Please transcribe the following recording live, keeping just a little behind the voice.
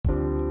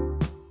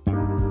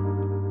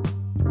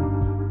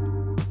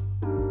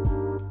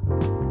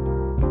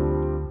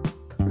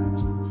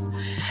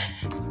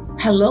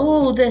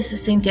Hello, this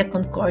is Cynthia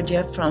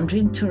Concordia from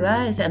Dream to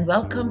Rise, and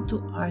welcome to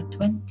our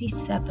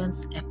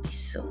 27th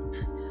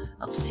episode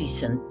of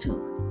Season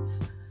 2.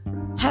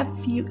 Have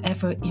you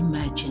ever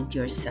imagined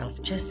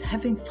yourself just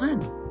having fun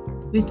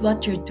with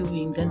what you're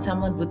doing? Then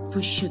someone would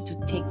push you to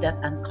take that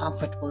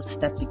uncomfortable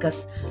step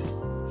because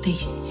they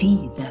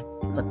see that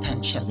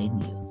potential in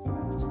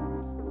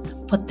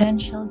you.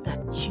 Potential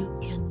that you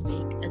can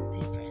make a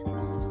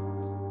difference.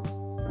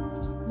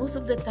 Most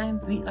of the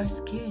time, we are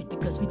scared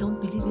because we don't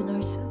believe in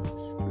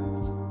ourselves.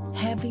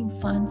 Having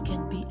fun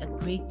can be a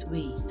great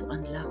way to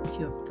unlock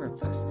your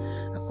purpose.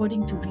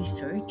 According to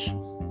research,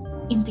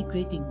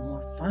 integrating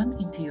more fun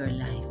into your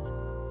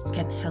life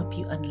can help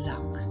you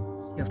unlock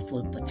your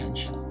full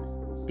potential,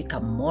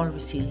 become more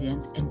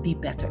resilient, and be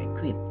better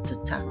equipped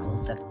to tackle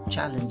the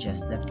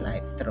challenges that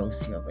life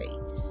throws your way.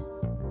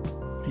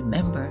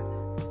 Remember,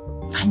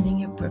 finding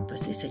your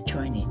purpose is a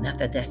journey,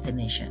 not a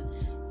destination.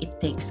 It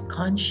takes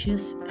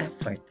conscious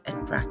effort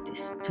and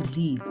practice to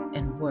live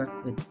and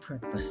work with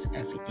purpose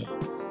every day.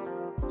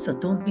 So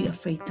don't be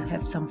afraid to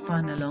have some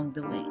fun along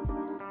the way.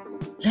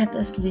 Let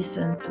us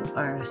listen to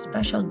our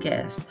special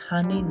guest,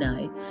 Honey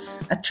Nai,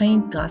 a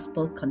trained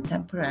gospel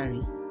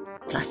contemporary,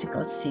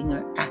 classical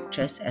singer,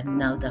 actress, and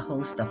now the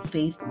host of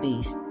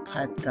faith-based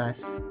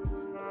podcast,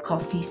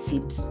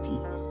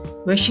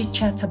 KoffeeSipsTea, where she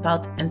chats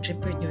about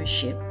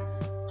entrepreneurship,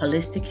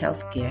 holistic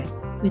healthcare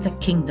with a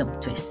kingdom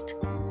twist.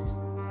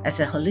 As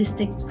a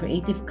holistic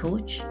creative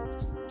coach,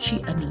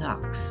 she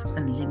unlocks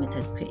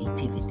unlimited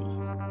creativity.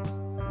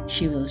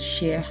 She will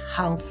share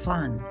how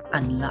fun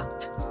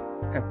unlocked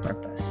her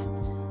purpose.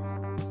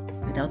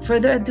 Without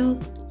further ado,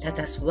 let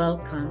us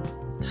welcome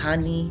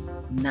Honey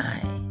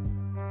Nai.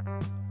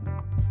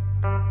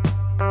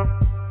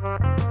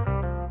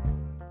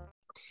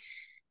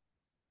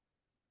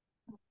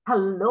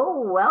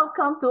 Hello,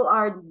 welcome to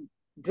our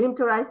Dream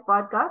to Rise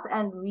podcast,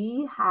 and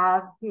we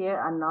have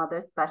here another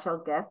special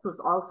guest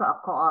who's also a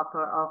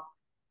co-author of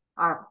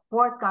our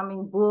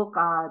forthcoming book,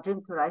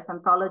 Dream to Rise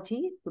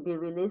Anthology, to be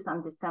released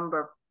on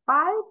December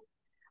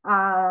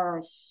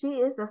 5. She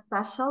is a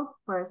special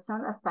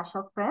person, a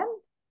special friend,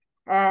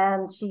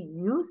 and she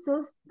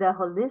uses the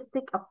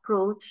holistic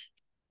approach,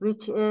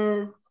 which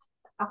is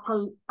a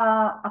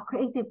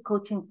creative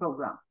coaching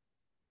program.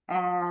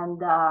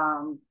 And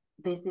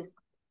this is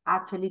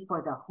actually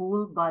for the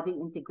whole body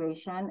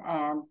integration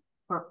and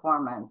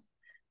performance.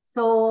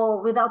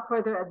 So without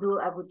further ado,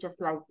 I would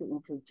just like to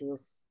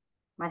introduce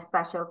my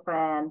special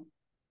friend,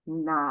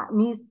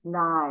 Miss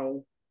Nai.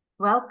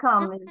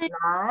 Welcome, Miss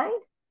Nai.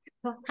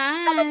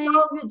 Hi.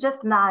 You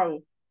just Nai.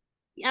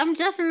 I'm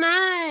just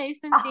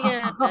nice,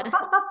 Cynthia.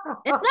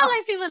 It's not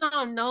like people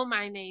don't know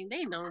my name.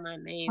 They know my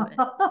name.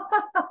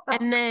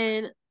 And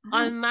then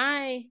on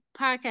my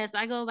podcast,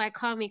 I go by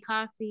Call Me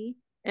Coffee.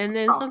 And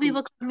then some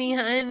people call me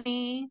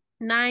Honey,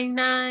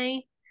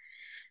 Nine.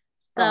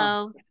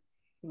 So,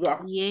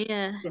 yes.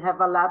 Yeah. You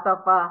have a lot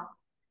of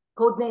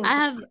code names. I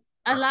have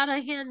a lot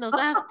of handles.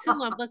 I have two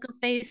on Book of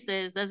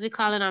Faces, as we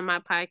call it on my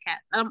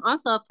podcast. I'm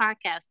also a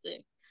podcaster.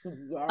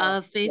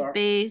 Yes.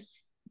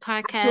 Faith-based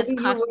podcast,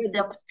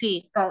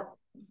 KoffeeSipsTea.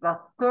 The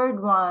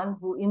third one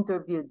who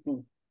interviewed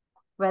me.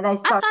 When I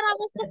started, I thought I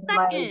was the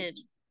second.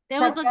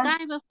 There was a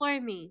guy before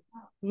me.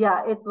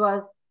 Yeah, it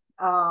was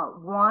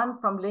one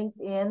from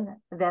LinkedIn,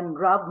 then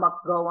Rob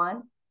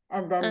McGowan,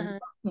 and then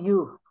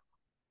you.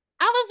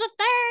 I was the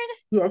third.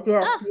 Yes,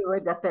 you were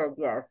the third,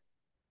 yes.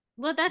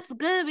 Well, that's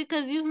good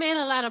because you've made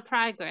a lot of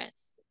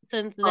progress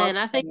since then.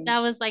 I think that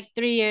was like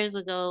 3 years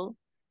ago.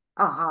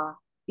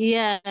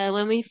 Yeah,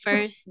 when we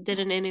first did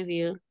an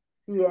interview.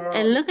 Yeah.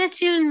 And look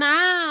at you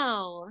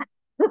now.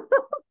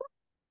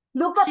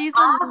 Look at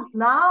us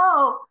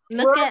now.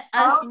 Look at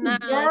us now.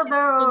 She's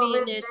putting me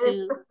in there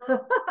too.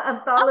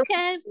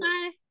 Okay,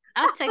 fine.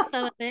 I'll take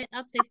some of it.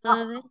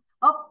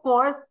 Of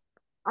course.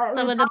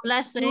 Some of the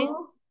blessings.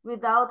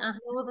 Without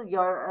you,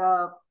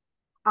 your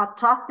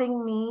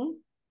trusting me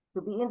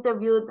to be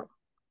interviewed,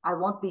 I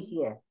won't be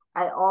here.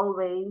 I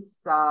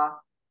always,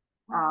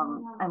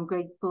 I'm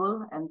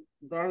grateful and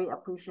very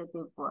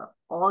appreciative for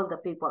all the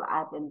people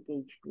I've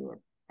engaged with,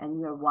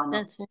 and you're one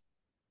of them.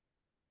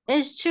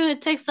 It's true.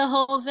 It takes a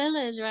whole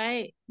village,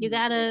 right? You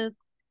gotta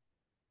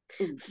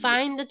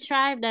find the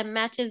tribe that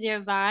matches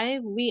your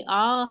vibe. We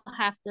all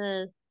have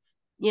to,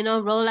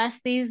 roll our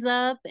sleeves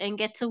up and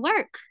get to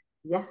work.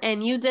 Yes.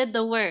 And you did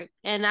the work,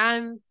 and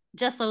I'm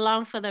just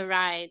along for the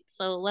ride.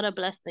 So what a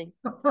blessing.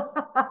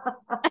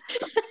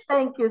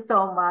 Thank you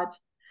so much.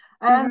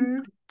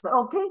 And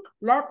okay,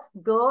 let's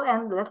go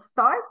and let's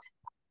start.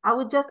 I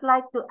would just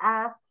like to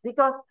ask,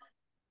 because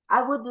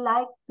I would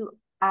like to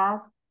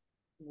ask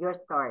your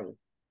story.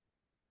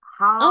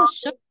 Oh,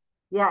 sure.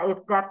 Yeah, if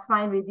that's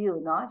fine with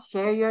you, no?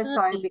 Share your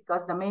story,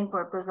 because the main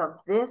purpose of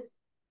this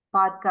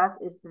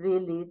podcast is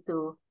really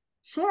to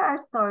share our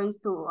stories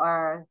to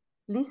our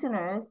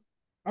listeners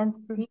and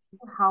see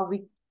how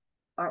we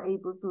are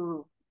able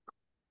to,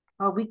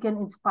 how we can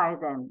inspire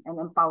them and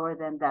empower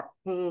them that,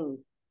 hey,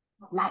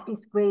 life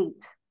is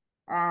great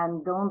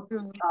and don't,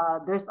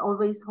 there's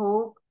always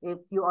hope if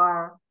you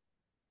are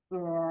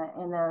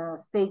in a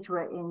stage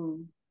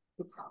wherein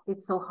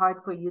it's so hard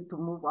for you to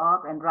move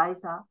up and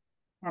rise,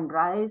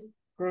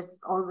 there's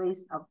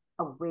always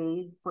a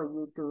way for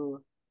you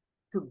to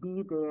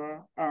be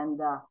there, and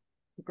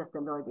because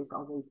the Lord is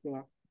always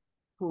there,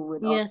 who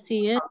would always Yes,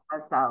 he is. help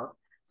us out.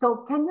 So,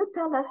 can you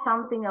tell us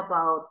something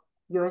about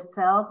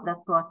yourself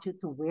that brought you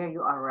to where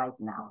you are right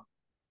now?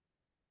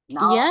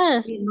 Now,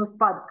 Yes. famous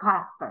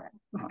podcaster.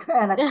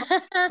 And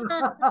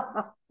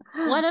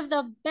One of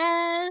the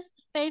best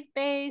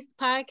faith-based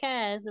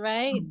podcasts,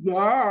 right?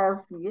 yes,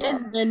 yes.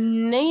 In the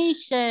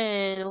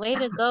nation. Way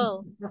to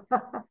go.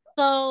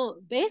 So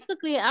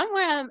basically, I'm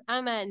where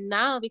I'm at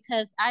now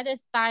because I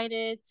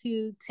decided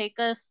to take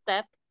a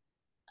step,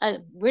 a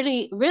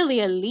really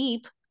a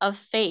leap of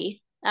faith.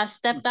 I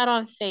stepped out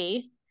on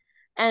faith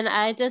and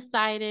I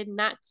decided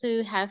not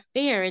to have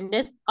fear. And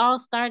this all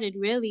started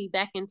really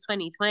back in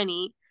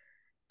 2020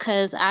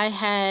 because I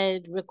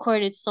had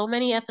recorded so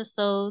many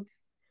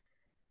episodes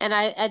and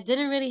I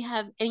didn't really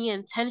have any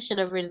intention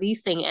of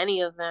releasing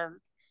any of them.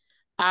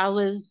 I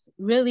was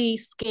really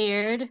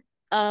scared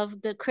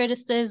of the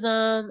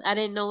criticism. I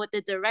didn't know what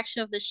the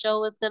direction of the show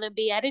was going to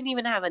be. I didn't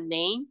even have a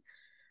name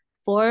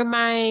for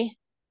my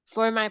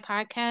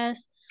podcast.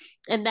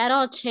 And that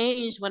all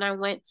changed when I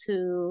went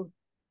to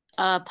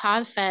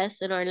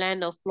Podfest in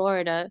Orlando,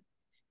 Florida.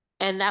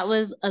 And that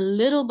was a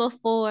little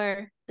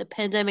before the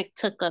pandemic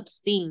took up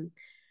steam.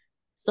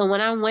 So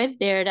when I went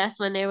there, that's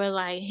when they were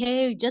like,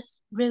 hey,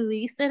 just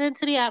release it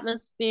into the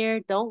atmosphere.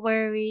 Don't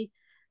worry.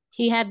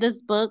 He had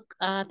this book.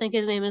 I think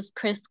his name is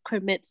Chris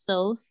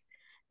Krimitsos.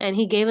 And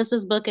he gave us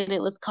this book and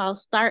it was called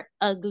Start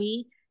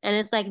Ugly. And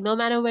it's like, no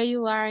matter where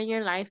you are in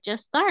your life,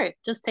 just start.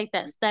 Just take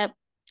that step.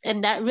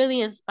 And that really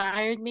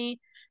inspired me.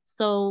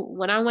 So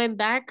when I went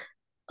back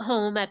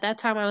home, at that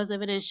time I was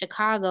living in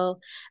Chicago,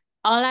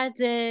 all I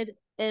did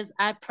is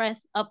I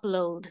pressed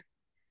upload.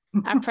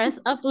 I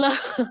pressed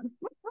upload.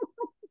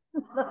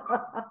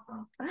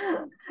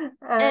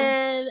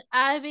 And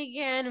I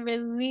began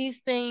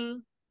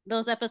releasing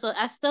those episodes.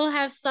 I still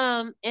have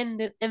some in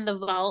the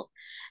vault,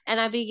 and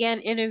I began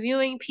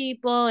interviewing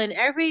people, and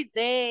every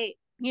day,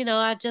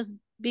 I just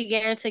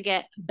began to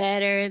get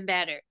better and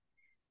better,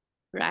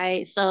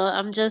 right? So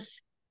I'm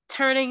just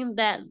turning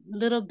that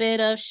little bit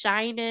of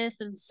shyness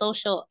and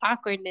social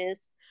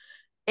awkwardness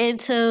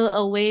into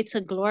a way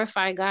to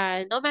glorify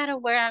God. No matter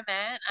where I'm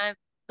at, I'm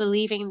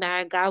believing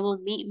that God will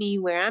meet me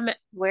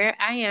where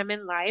I am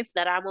in life,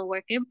 that I'm a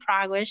work in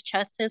progress,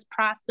 trust his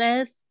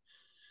process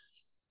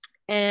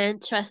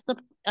and trust the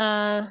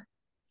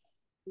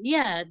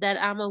that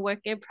I'm a work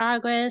in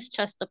progress,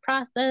 trust the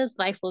process,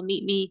 life will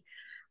meet me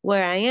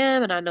where I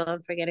am. And I know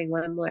I'm forgetting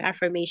one more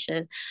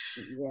affirmation.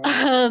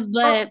 Yeah. But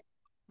But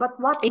but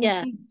what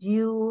yeah. made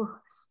you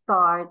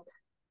start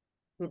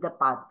with the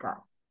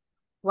podcast?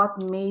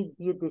 What made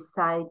you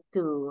decide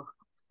to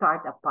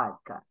start a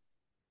podcast?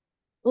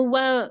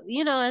 Well,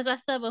 as I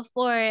said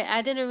before,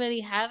 I didn't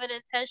really have an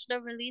intention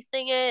of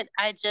releasing it.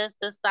 I just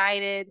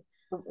decided,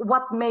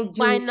 What made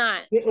why you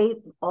not? create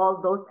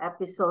all those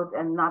episodes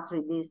and not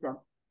release them?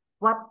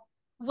 What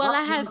Well, what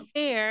I had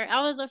fear.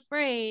 I was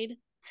afraid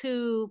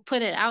to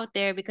put it out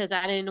there because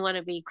I didn't want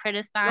to be no,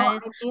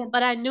 criticized, I mean,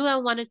 but I knew I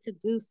wanted to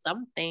do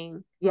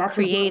something you have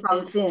to do creative.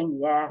 something,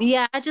 yes.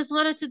 Yeah, I just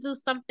wanted to do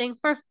something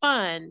for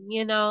fun.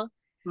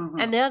 Mm-hmm.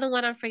 And the other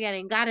one I'm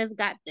forgetting, God has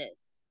got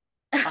this.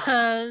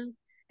 Uh-huh.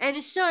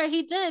 And sure,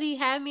 he did. He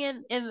had me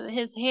in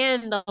his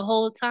hand the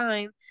whole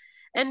time.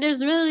 And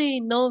there's really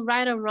no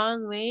right or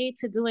wrong way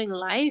to doing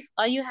life.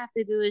 All you have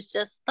to do is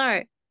just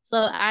start. So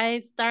I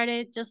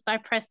started just by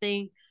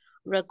pressing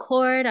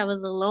record. I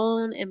was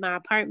alone in my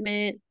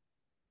apartment.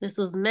 This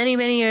was many,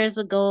 many years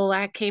ago.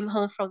 I came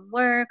home from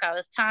work. I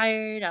was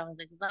tired. I was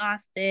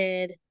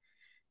exhausted.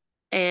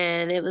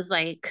 And it was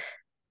like,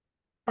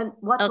 And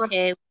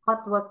okay. what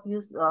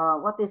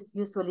is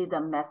usually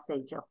the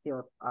message of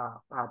your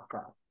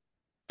podcast?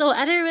 So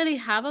I didn't really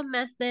have a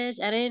message.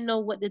 I didn't know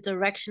what the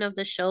direction of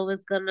the show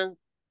was gonna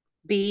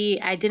be.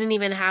 I didn't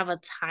even have a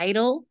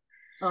title.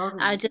 Oh,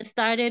 I really? just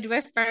started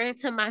referring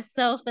to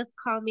myself as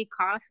Call Me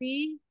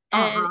Coffee,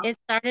 and Uh-huh. it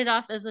started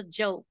off as a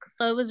joke.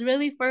 So it was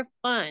really for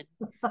fun.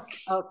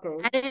 Okay.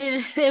 I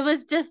didn't, it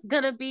was just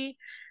gonna be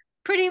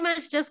pretty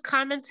much just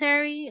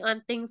commentary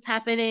on things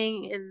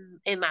happening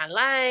in my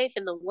life,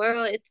 in the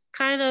world. It's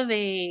kind of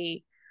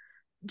a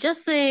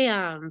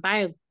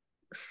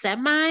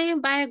semi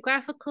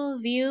biographical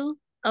view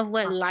of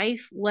what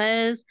life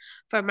was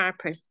from my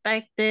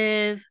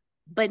perspective,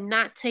 but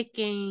not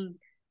taking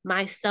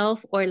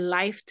myself or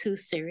life too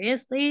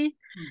seriously.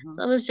 Mm-hmm.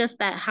 So it was just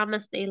that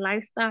Namaste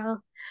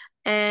lifestyle.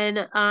 And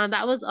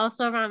that was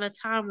also around the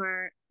time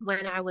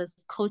when I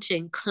was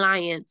coaching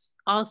clients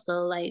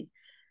also, like,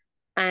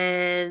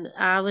 and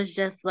I was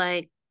just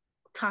like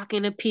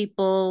talking to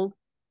people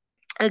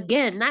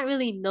again, not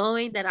really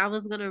knowing that I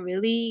was gonna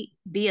really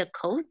be a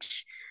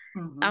coach. I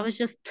Mm-hmm. was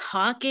just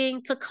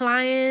talking to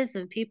clients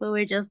and people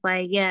were just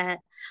like, yeah,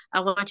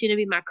 I want you to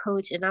be my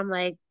coach. And I'm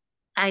like,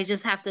 I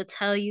just have to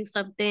tell you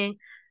something.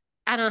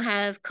 I don't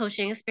have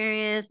coaching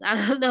experience. I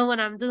don't know what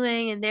I'm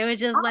doing. And they were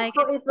just like,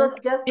 So it's it was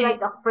just like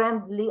okay. a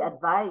friendly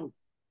advice.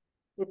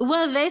 It's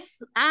Well,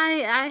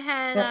 I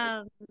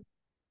had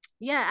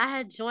yeah, I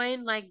had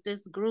joined like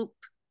this group.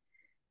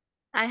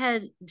 I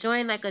had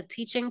joined like a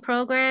teaching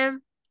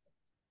program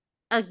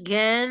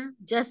again,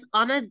 just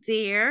on a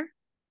dare,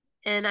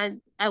 and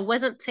I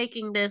wasn't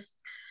taking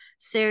this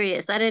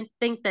serious. I didn't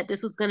think that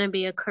this was going to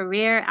be a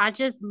career. I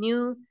just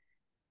knew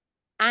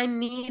I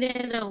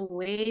needed a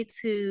way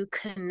to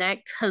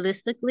connect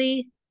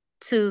holistically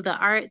to the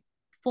art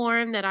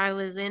form that I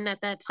was in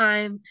at that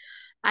time.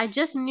 I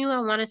just knew I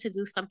wanted to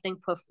do something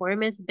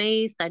performance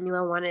based. I knew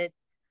I wanted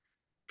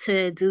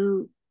to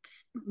do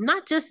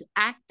not just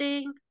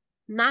acting,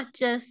 not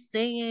just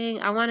singing.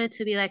 I wanted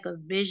to be like a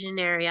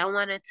visionary. I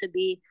wanted to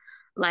be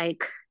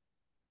like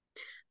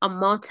a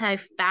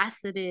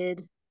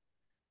multifaceted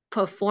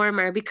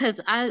performer because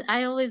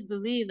I always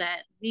believe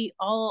that we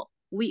all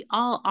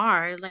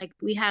are like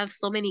we have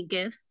so many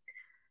gifts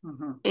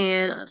mm-hmm.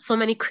 and so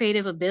many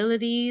creative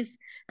abilities,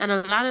 and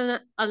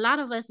a lot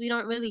of us we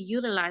don't really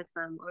utilize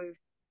them, or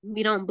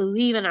we don't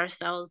believe in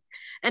ourselves.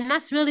 And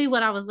that's really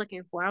what I was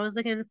looking for. I was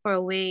looking for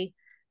a way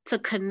to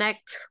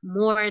connect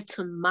more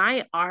to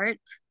my art,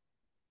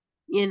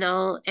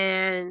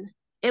 and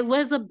it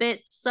was a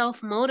bit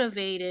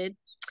self-motivated.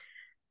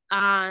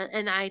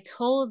 And I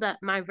told that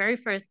my very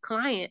first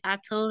client, I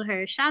told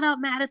her, shout out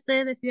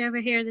Madison, if you ever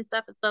hear this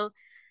episode.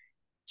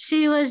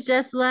 She was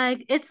just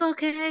like, it's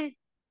okay.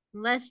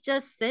 Let's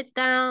just sit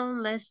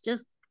down. Let's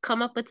just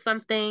come up with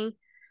something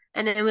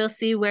and then we'll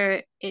see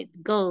where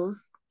it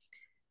goes.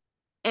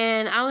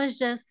 And I was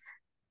just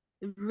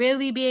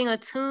really being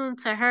attuned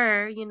to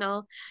her,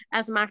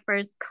 as my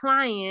first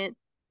client,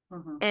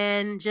 Mm-hmm.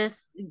 and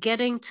just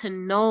getting to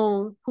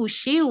know who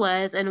she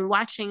was and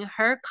watching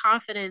her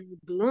confidence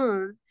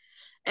bloom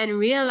and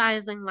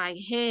realizing like,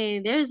 hey,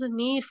 there's a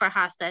need for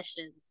hot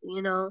sessions.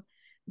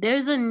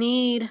 There's a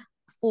need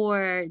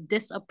for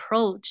this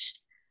approach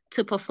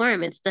to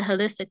performance, the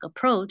holistic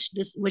approach,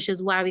 which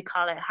is why we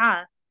call it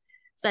hot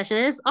session.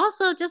 It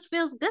also just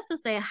feels good to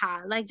say hi,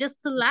 like just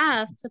to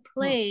laugh, to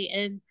play.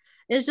 And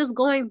it's just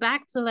going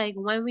back to like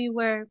when we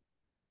were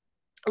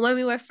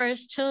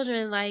first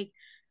children, like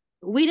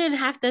we didn't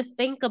have to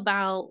think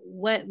about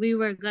what we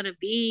were going to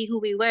be,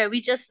 who we were.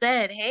 We just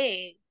said,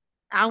 hey,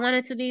 I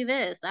wanted to be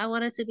this, I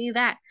wanted to be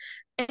that.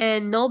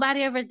 And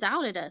nobody ever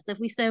doubted us. If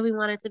we said we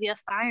wanted to be a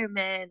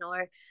fireman,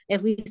 or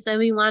if we said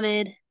we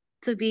wanted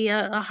to be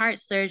a heart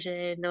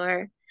surgeon,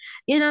 or,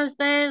 you know what I'm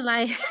saying?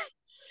 Like,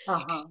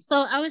 Uh-huh. so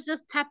I was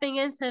just tapping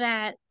into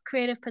that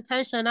creative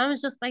potential. And I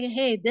was just like,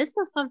 hey, this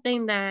is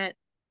something that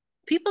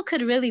people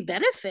could really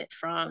benefit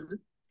from.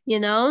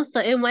 So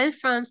it went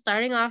from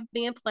starting off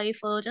being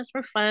playful just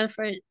for fun,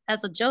 for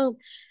as a joke,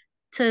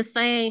 to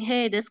saying,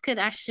 hey, this could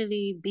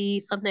actually be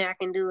something I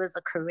can do as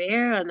a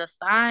career on the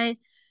side.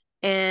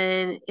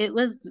 And it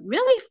was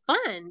really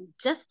fun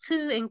just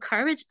to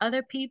encourage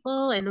other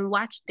people and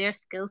watch their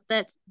skill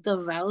sets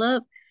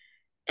develop.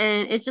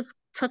 And it just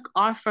took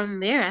off from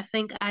there. I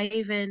think I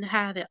even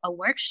had a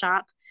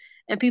workshop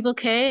and people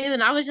came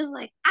and I was just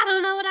like, I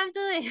don't know what I'm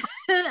doing.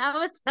 I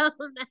would tell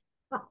them that.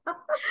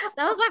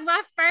 That was like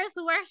my first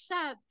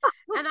workshop.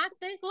 And I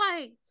think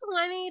like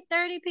 20,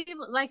 30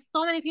 people, like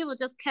so many people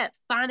just kept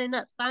signing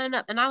up, signing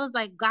up. And I was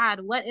like, God,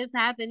 what is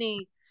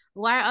happening?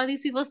 Why are all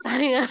these people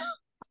signing up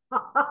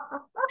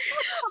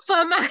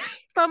for my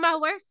for my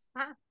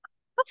workshop?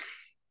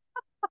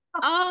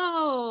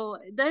 Oh,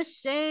 the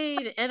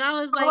shade. And I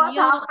was like, What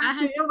yo, I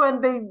happened to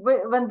had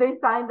you when they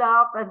signed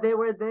up and they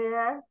were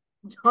there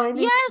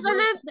joining yes, the and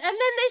work? then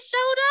they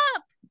showed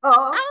up. I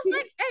Oh, was okay.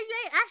 like, hey,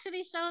 they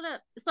actually showed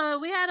up. So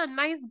we had a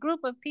nice group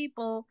of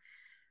people.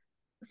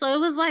 So it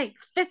was like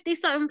 50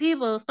 something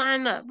people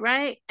signed up,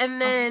 right?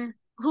 And then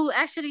who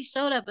actually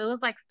showed up, it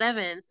was like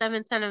 10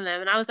 of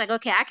them. And I was like,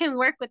 okay, I can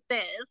work with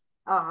this.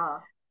 Uh-huh.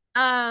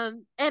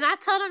 And I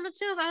told them the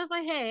truth. I was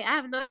like, hey, I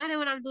have no idea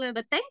what I'm doing,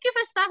 but thank you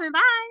for stopping by.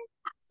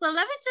 So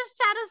let me just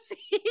try to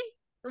see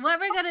what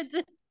we're gonna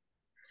do.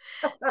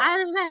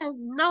 I have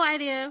no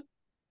idea.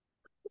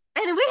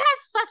 And we had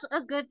such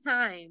a good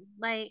time.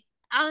 Like,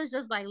 I was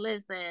just like,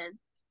 listen,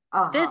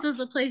 Uh-huh. this is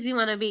the place you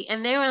want to be.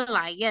 And they were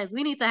like, yes,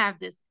 we need to have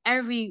this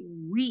every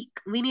week.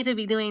 We need to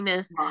be doing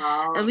this. And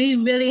Wow. we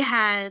really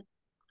had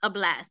a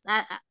blast.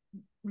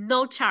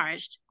 No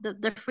charge.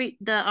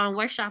 The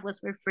workshop was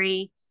for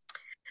free.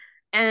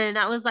 And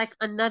that was like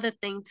another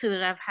thing too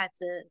that I've had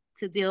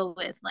to deal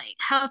with, like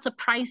how to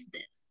price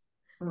this.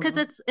 Because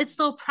Mm-hmm. it's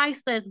so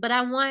priceless, but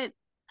I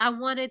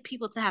wanted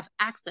people to have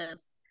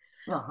access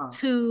Uh-huh.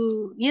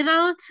 to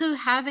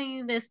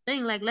having this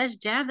thing. Like, let's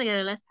jam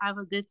together, let's have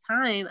a good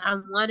time. I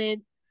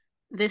wanted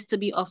this to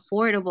be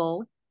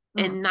affordable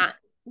and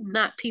Mm-hmm.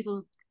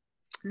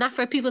 not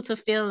for people to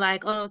feel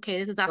like, oh, okay,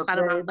 this is So outside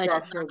of my very budget, so I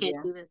pressured, can't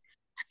yeah. do this.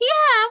 Yeah,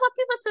 I want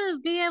people to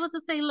be able to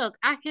say, look,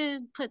 I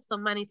can put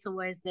some money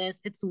towards this.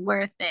 It's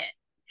worth it.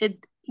 And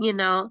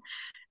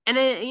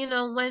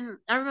when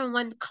I remember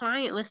one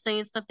client was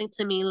saying something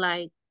to me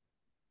like,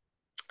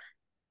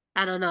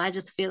 I don't know, I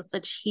just feel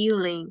such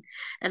healing.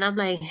 And I'm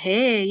like,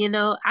 hey,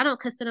 I don't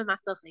consider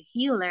myself a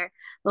healer.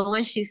 But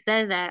when she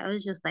said that, I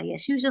was just like, yeah,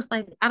 she was just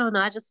like, I don't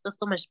know, I just feel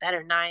so much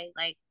better now,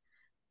 like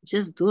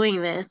just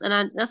doing this.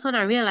 And that's when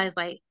I realized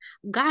like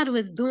God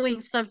was doing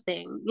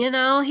something,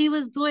 he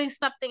was doing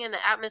something in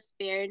the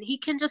atmosphere, and he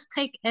can just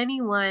take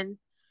anyone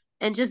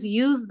and just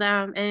use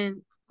them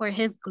and for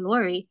his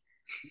glory.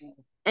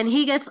 And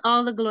he gets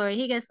all the glory.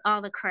 He gets all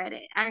the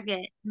credit. I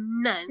get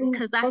none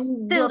because I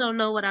And still don't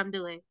know what I'm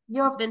doing. It's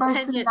your been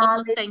 10 years,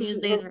 almost 10 personality years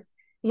is later.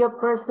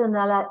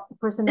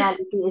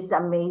 personality is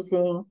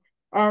amazing,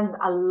 and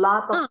a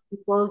lot of Oh,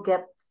 people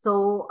get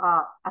so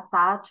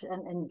attached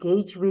and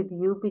engaged with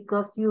you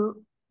because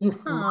you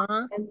smile,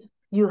 aw,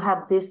 you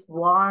have this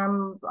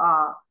warm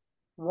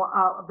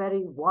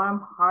very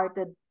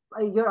warm-hearted,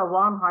 you're a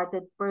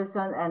warm-hearted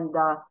person, and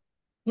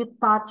you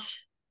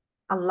touch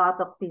a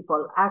lot of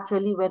people.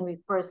 Actually, when we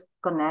first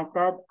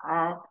connected,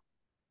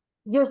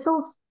 you're so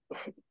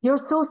you're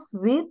so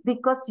sweet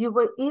because you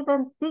were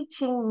even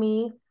teaching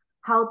me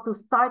how to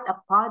start a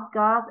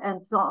podcast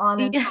and so on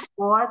and so yeah.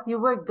 forth. You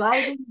were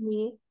guiding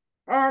me.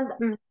 And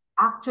Mm,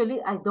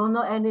 actually, I don't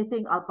know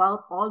anything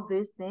about all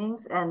these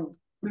things and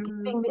mm,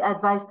 giving me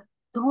advice.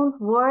 Don't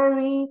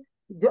worry.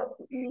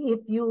 If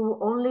you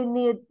only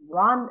need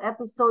one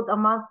episode a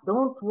month,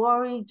 don't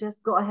worry.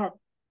 Just go ahead.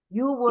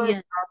 You were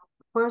yeah. that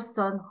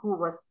person who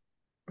was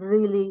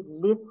really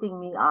lifting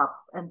me up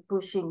and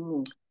pushing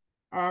me.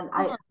 And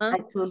Aw. I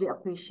truly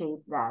appreciate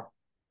that.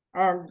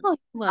 And Oh,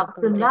 you're up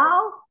to welcome, dear.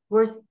 now,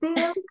 we're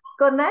still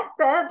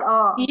connected.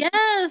 Oh,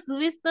 Yes,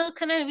 we still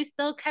connected. We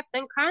still kept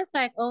in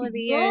contact over the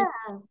years.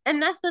 yes.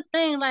 And that's the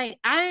thing. Like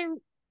I'm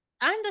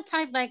the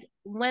type like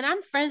when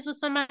I'm friends with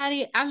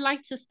somebody, I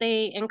like to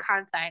stay in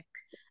contact.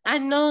 I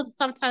know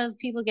sometimes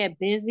people get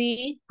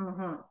busy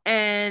Mm-hmm.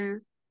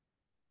 and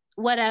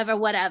whatever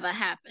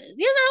happens.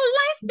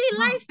 Life be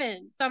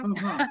lifing Mm-hmm.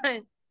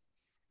 sometimes.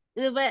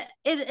 But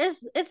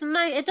it's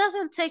nice. It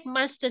doesn't take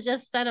much to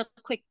just send a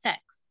quick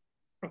text,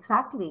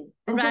 Exactly.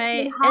 And just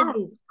say right? hi. And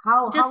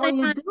just How are say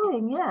you hi.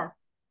 doing? Yes.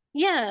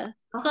 Yeah.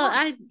 So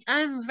Uh-huh.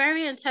 I'm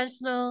very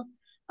intentional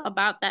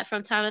about that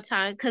from time to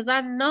time because I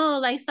know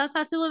like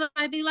sometimes people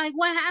might be like,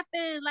 "What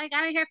happened? Like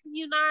I didn't hear from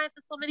you now for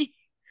so many."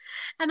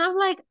 And I'm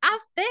like, I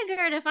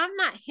figured if I'm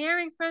not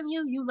hearing from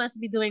you, you must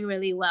be doing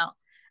really well.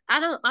 I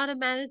don't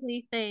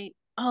automatically think,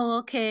 oh,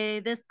 okay,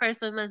 this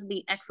person must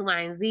be X, Y,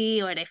 and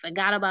Z, or they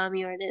forgot about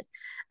me, or this.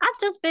 I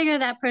just figure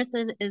that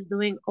person is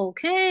doing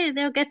okay, and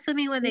they'll get to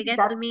me when they get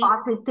That to me.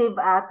 positive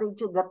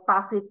attitude, that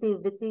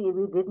positivity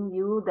within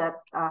you, that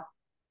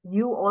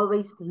you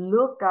always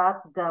look at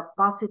the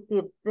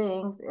positive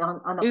things on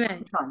a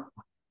Right. person.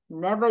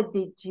 Never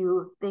did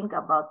you think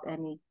about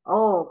any,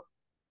 oh,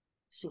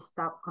 she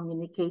stopped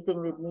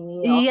communicating with me,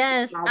 or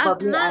Yes, I'm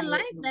probably not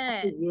like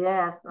that.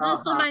 yes, Just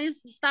uh-huh. somebody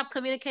stop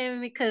communicating with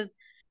me because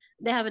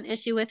they have an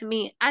issue with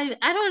me. I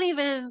don't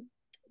even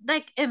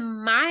like in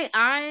my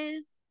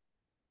eyes.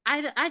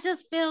 I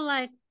just feel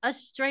like a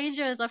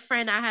stranger is a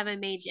friend I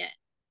haven't made yet.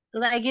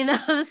 Like, you know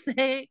what I'm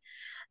saying?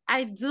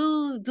 I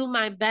do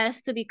my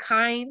best to be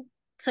kind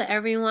to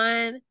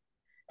everyone.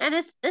 And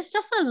it's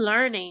just a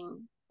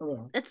learning.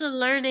 Yeah. It's a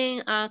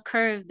learning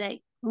curve that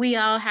we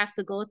all have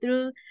to go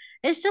through.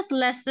 It's just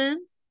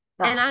lessons.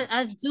 And Uh-huh.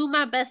 I do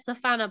my best to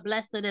find a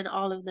blessing in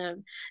all of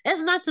them.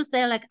 It's not to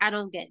say like I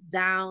don't get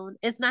down.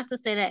 It's not to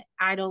say that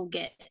I don't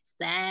get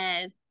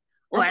sad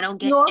or And I don't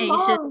that's get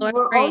anxious normal. or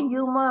We're all afraid.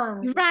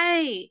 human.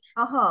 Right.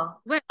 Uh-huh.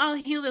 We're all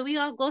human. We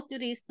all go through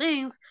these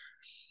things.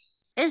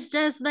 It's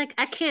just like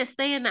I can't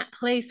stay in that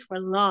place for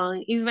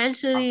long.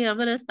 Eventually, I'm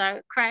gonna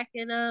start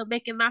cracking up,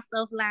 making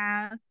myself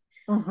laugh.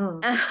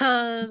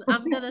 Mm-hmm.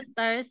 I'm gonna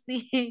start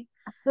seeing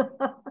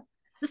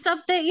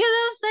something, you know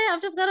what I'm saying?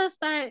 I'm just gonna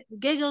start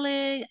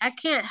giggling. I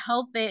can't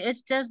help it.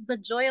 It's just the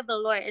joy of the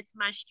Lord. It's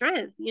my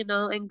strength,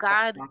 and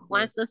God Exactly.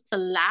 wants us to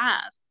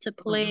laugh, to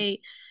Mm-hmm.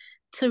 play,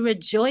 to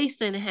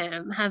rejoice in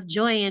Him, have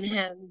joy in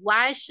Him.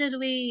 Why should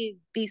we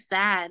be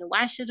sad?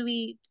 Why should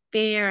we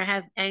fear,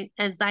 have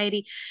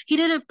anxiety? He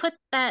didn't put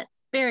that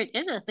spirit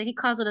in us, and He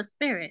calls it a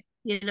spirit.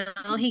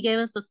 He gave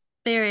us a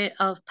spirit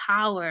of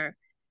power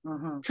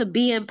Mm-hmm. to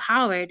be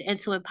empowered and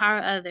to empower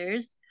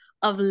others,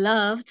 of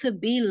love to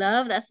be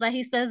loved. That's why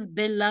he says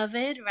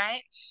beloved,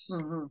 right?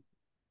 Mm-hmm.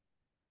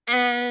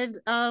 And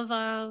of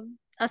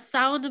a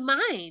sound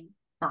mind.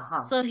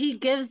 Uh-huh. So he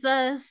gives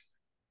us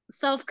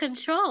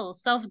self-control,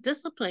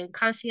 self-discipline,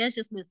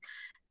 conscientiousness.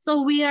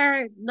 So we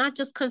are not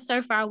just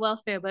concerned for our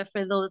welfare, but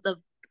for those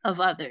of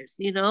others,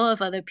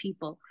 of other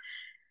people.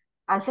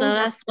 I So think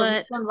that's that's the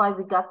what, reason why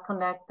we got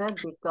connected,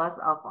 because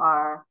of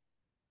our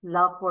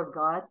love for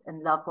God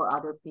and love for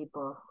other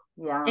people.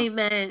 Yeah.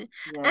 amen.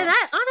 And Yeah.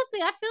 I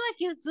honestly, I feel like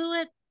you do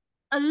it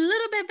a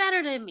little bit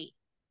better than me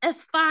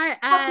as far What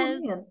do you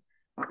as mean?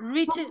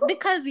 reaching,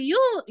 because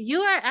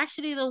you are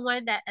actually the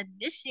one that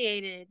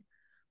initiated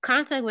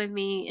contact with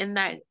me in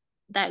that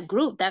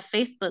group, that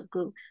Facebook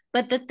group.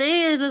 But the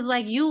thing is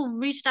like you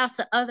reached out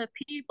to other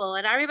people,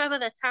 and I remember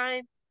the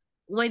time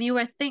when you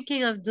were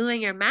thinking of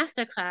doing your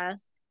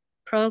masterclass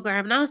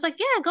program, and I was like,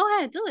 yeah, go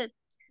ahead, do it.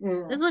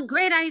 Yeah. This is a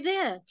great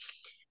idea.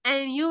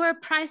 And you were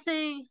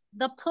pricing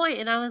the point,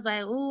 and I was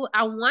like, ooh,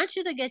 I want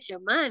you to get your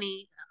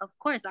money. Of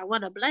course, I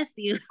want to bless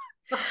you,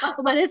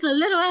 but it's a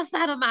little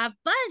outside of my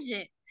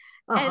budget.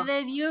 Uh-huh. And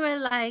then you were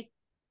like,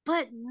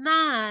 but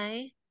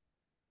Nye,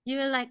 you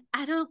were like,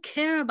 I don't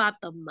care about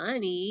the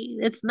money.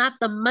 It's not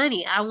the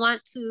money. I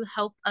want to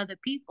help other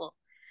people.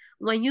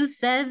 When you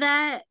said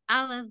that,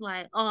 I was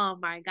like, oh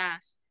my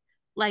gosh.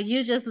 Like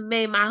you just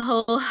made my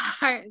whole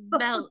heart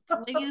melt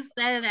when you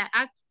said that.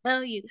 I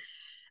tell you,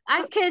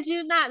 I kid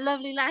you not,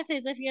 lovely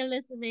lattes, if you're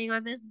listening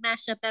on this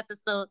mashup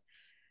episode.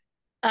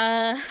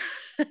 Uh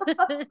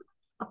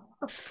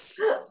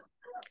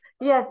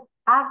Yes,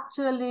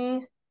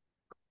 actually,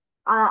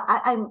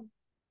 I'm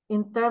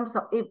in terms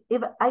of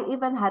if I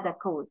even had a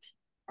coach,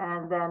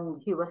 and then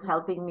he was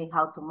helping me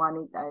how to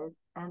monetize,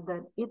 and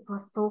then it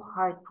was so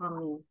hard for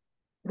me,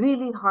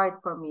 really hard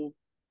for me,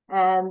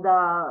 and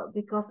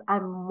because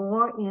I'm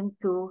more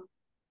into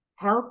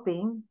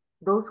helping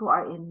those who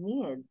are in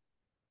need,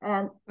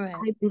 and right.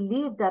 I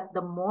believe that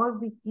the more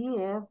we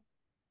give,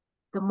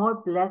 the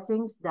more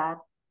blessings that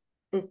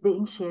is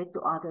being shared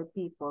to other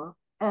people,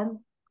 and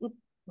it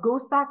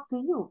goes back to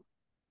you,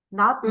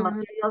 not Mhm.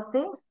 material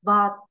things,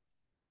 but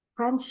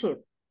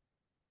friendship,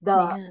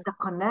 Yeah. the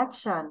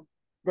connection,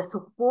 the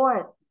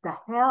support, the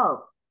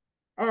help.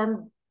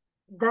 And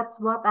that's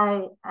what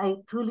I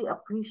truly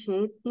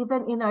appreciate,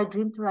 even in our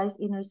Dream to Rise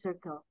inner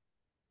circle.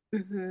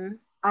 Mhm.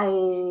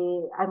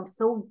 I'm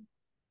so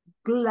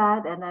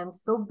glad and I'm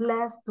so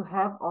blessed to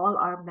have all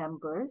our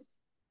members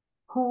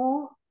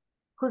who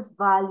whose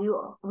value,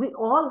 we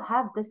all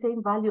have the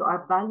same value.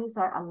 Our values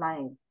are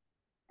aligned.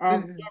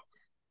 And Mhm.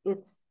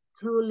 it's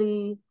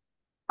truly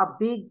a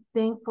big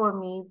thing for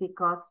me,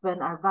 because when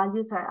our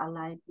values are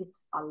aligned,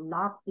 it's a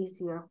lot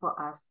easier for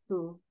us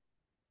to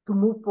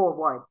move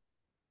forward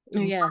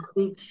in one Yes.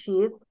 big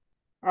shift.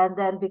 And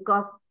then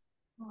because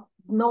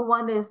no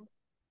one is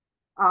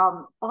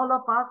all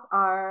of us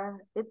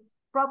are,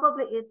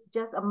 it's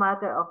just a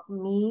matter of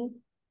me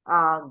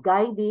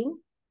guiding,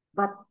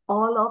 but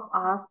all of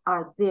us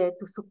are there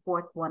to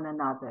support one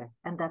another.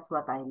 And that's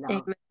what I love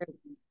Amen. in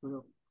this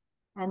group.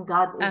 And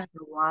God is Uh,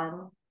 the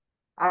one,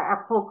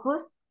 our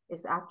focus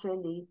is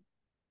actually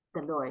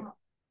the Lord.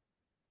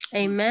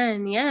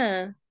 Amen.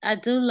 Yeah. I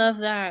do love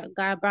that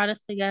God brought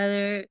us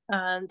together,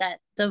 that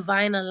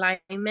divine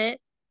alignment.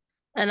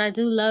 And I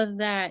do love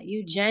that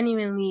you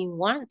genuinely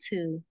want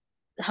to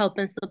help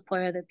and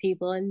support other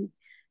people. And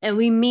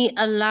we meet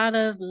a lot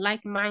of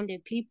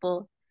like-minded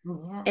people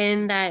Yeah.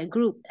 in that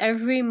group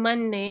every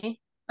Monday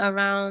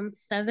around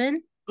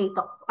 7. 8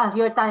 o'clock,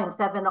 your time, My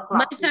 7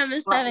 o'clock. time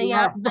is Well, 7.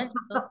 Yeah, yes. I'm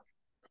Central.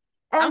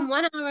 And I'm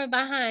 1 hour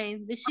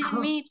behind. But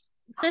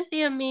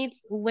Cynthia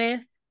meets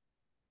with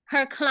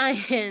her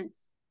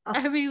clients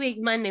every week,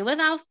 Monday,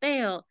 without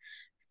fail,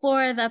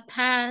 for the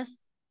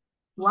past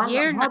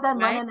year now, more than one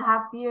right? and a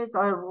half years,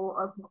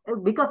 or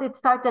because it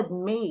started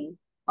May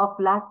of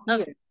last Of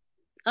year,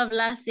 of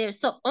last year.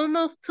 So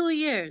almost 2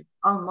 years.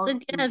 almost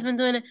Cynthia has 2 years. been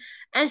doing it.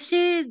 And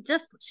she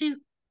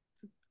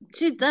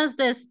does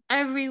this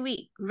every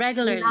week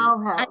regularly.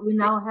 We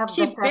now have the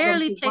She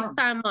barely takes 71.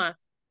 time off.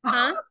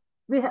 Huh?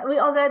 We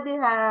already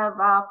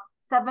have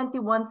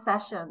 71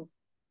 sessions.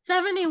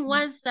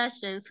 71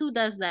 sessions. Who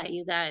does that,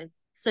 you guys?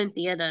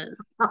 Cynthia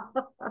does.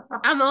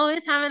 I'm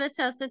always having to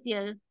tell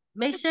Cynthia,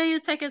 make sure you're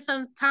taking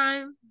some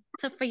time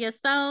for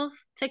yourself,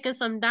 taking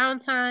some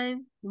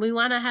downtime. We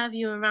want to have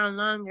you around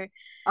longer.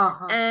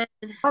 Uh-huh. And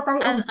But I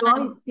I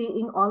enjoy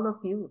seeing all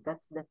of you.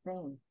 That's the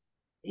thing.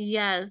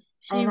 yes,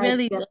 she And I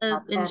really get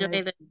does that enjoy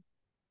energy. it.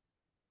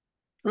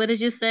 What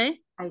did you say?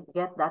 I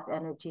get that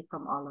energy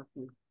from all of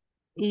you.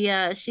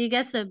 Yeah, she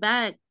gets it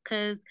back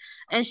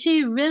and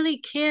she really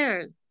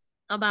cares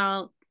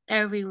about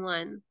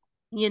everyone,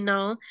 you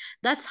know.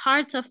 That's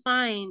hard to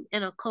find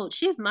in a coach.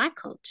 She's my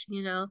coach,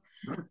 you know,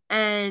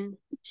 and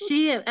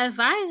she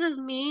advises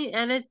me,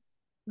 and it's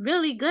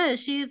really good.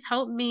 She's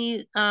helped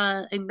me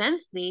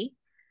immensely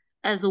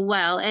as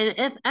well. And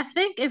if I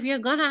think if you're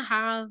gonna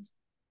have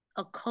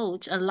a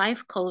coach, a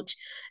life coach,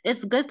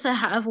 it's good to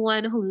have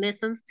one who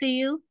listens to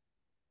you,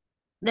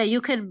 that you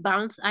can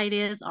bounce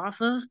ideas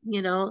off of,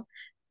 you know.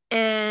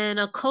 And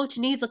a coach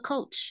needs a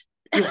coach.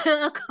 Yes,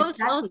 A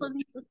coach also exactly.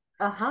 needs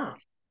Uh-huh.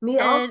 Me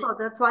and also.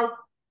 That's why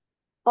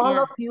all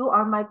of yeah, you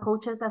are my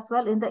coaches as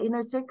well in the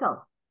inner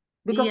circle,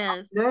 because I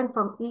yes, learn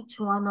from each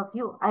one of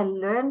you. I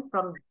learned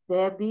from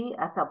Debbie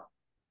as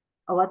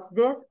what's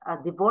this? A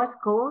divorce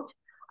coach.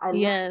 I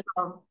learned yes,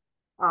 from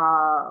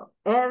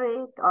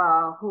Eric,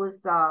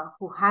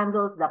 who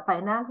handles the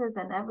finances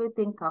and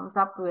everything comes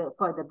up with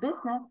for the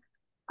business.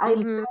 I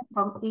mm-hmm, learn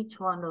from each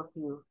one of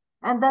you,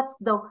 and that's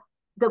the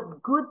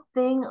good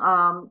thing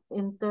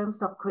in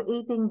terms of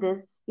creating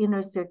this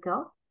inner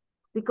circle,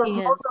 because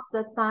most yes, of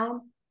the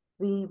time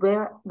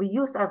we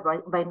use our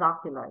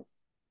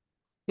binoculars,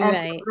 you're and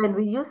right. when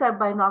we use our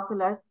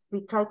binoculars,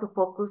 we try to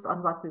focus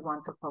on what we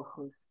want to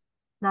focus,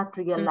 not Mm.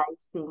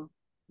 realizing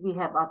we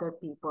have other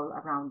people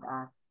around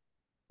us.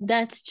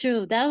 That's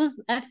true.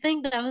 I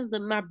think that was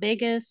my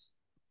biggest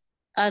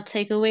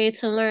takeaway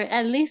to learn,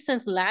 at least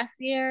since last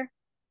year,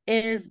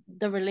 is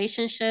the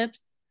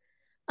relationships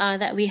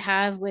that we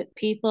have with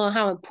people and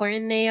how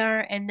important they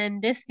are. And then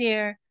this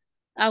year,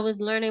 I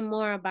was learning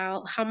more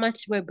about how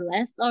much we're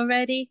blessed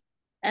already,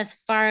 as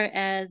far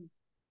as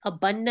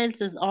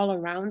abundance is all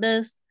around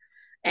us.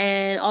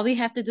 And all we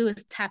have to do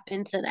is tap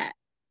into that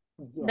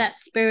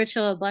Yes.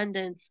 spiritual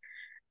abundance.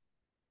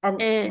 And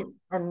And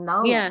and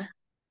now yeah,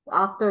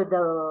 after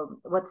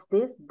what's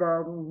this?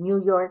 The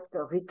New York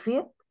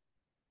retreat,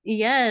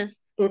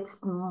 yes, it's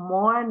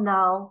more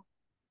now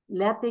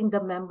letting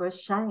the members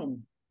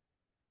shine.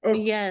 It's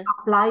yes,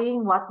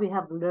 applying what we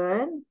have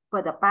learned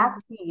for the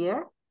past mhm,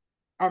 year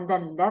and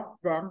then let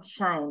them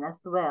shine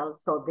as well.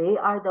 So they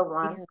are the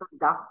ones yeah.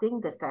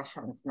 conducting the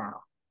sessions now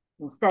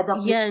instead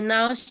of me Yeah,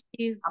 now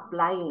she's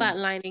applying.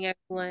 spotlighting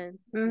everyone.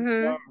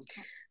 Mm-hmm.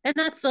 Yes. And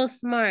that's so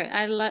smart.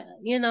 I like,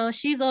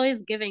 she's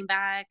always giving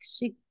back.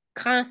 She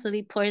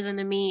constantly pours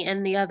into me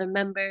and the other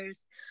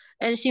members,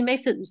 and she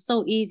makes it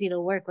so easy to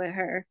work with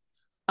her.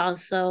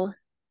 Also,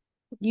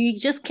 you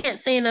just can't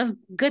say enough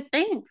good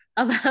things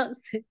about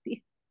Cynthia.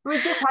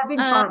 We're just having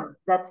Uh, fun.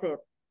 That's it.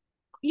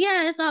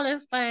 yeah, it's all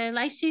in fun.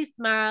 Like she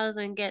smiles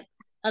and gets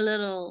a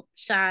little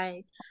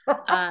shy.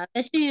 But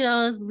she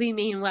knows we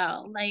mean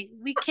well. Like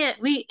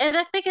and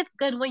I think it's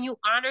good when you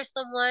honor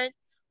someone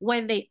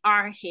when they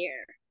are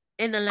here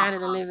in the land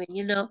of the Uh-huh.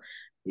 living.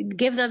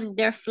 Give them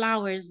their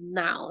flowers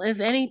now.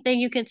 If anything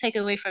you can take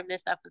away from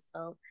this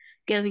episode,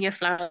 give them your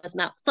flowers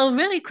now. So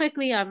really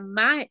quickly on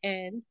my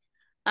end,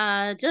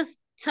 just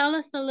tell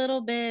us a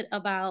little bit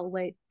about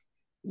what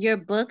your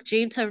book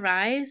Dream to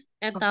Rise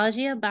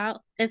anthology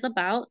about,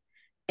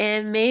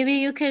 and maybe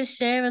you can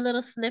share a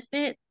little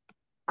snippet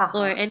or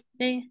Uh-huh.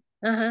 anything.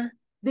 Uh-huh.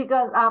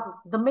 Because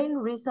the main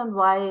reason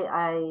why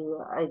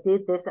I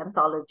did this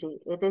anthology,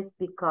 it is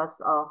because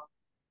of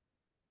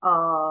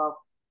uh,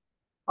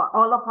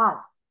 all of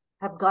us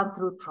have gone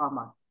through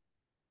trauma.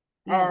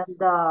 Yes.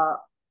 And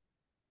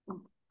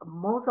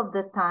most of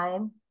the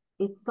time,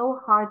 it's so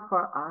hard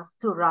for us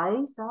to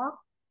rise up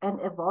and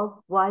evolve.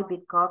 Why?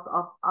 Because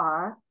of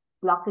our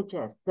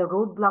blockages, the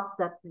roadblocks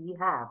that we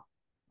have,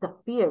 the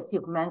fears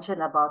you've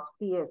mentioned about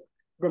fears,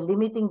 the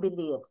limiting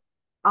beliefs,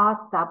 us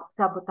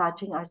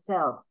sabotaging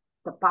ourselves,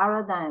 the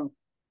paradigms,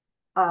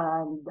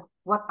 and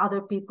what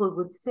other people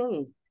would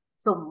say.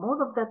 So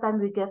most of the time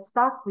we get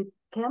stuck. We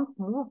can't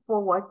move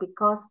forward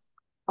because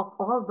of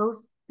all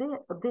these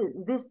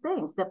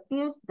things, the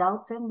fears,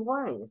 doubts, and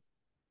worries.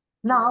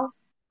 Yes. Now,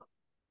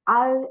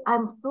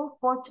 I'm so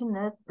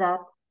fortunate that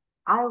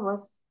I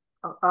was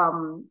uh,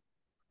 um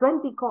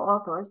 20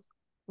 co-authors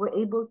were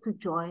able to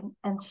join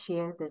and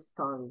share their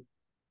story.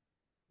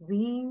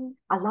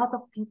 A lot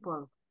of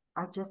people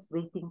are just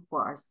waiting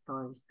for our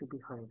stories to be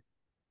heard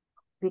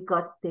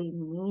because they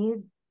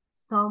need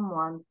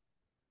someone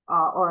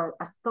or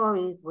a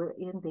story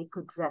wherein they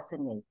could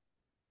resonate,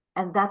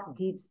 and that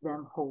gives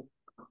them hope.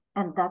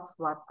 And that's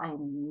what I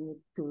need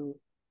to.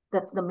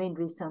 That's the main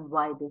reason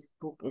why this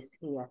book is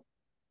here,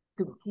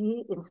 to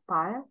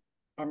inspire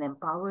and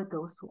empower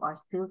those who are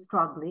still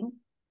struggling,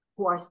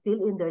 who are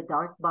still in their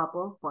dark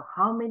bubble for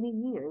how many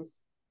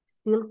years,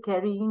 still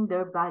carrying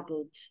their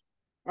baggage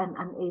and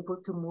unable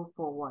to move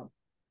forward.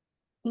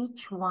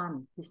 Each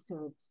one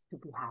deserves to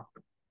be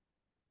happy.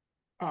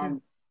 Mm.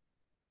 And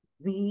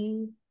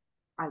we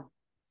are,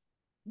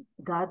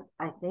 God,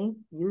 I think,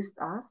 used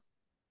us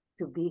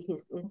to be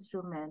his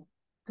instrument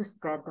to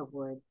spread the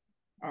word.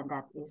 And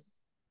that is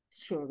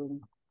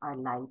sharing our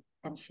light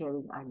and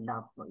sharing our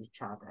love for each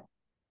other.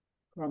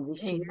 When we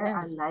share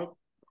our Amen. light,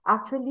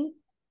 actually,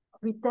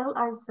 we tell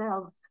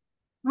ourselves,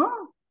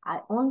 I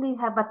only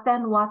have a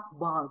 10-watt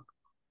bulb.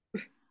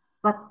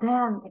 But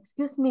then,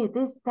 excuse me,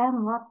 this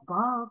 10-watt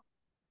bulb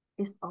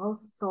is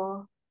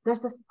also,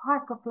 there's a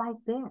spark of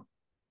light there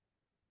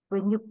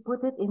when you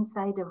put it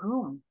inside a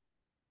room.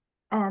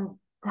 And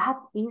that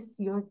is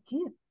your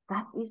gift.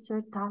 That is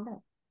your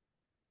talent.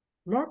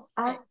 Let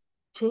Right. us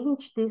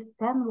change this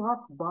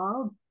 10-watt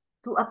bulb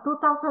to a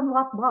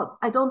 2000-watt bulb.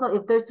 I don't know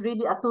if there's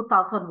really a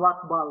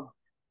 2000-watt bulb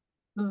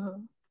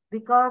Mhm.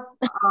 because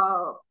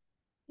uh,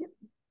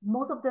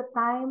 most of the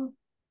time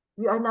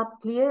we are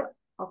not clear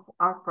of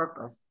our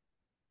purpose.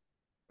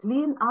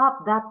 Clean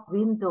up that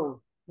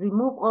window,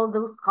 remove all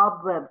those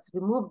cobwebs,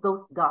 remove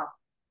those dust,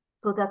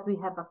 so that we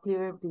have a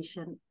clearer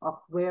vision of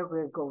where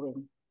we're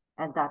going.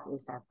 And that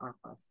is our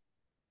purpose.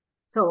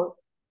 So,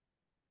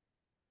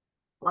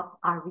 what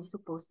are we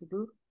supposed to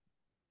do?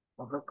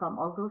 Overcome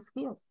all those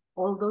fears,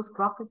 all those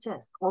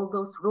blockages, all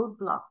those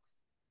roadblocks,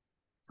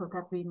 so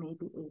that we may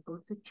be able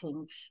to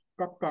change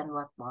that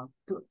 10-watt bulb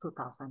to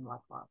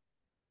 2000-watt bulb.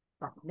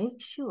 But make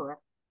sure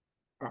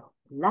that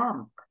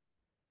lamp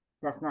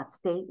does not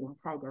stay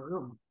inside the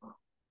room.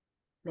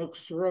 Make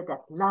sure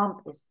that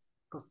lamp is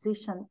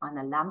positioned on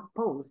a lamp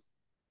post.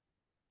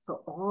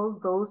 So all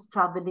those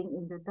traveling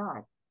in the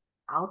dark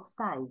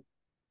outside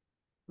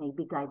may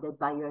be guided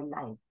by your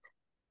light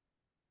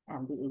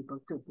and be able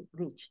to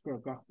reach their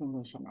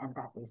destination. And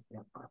that is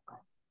their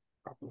purpose.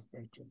 That is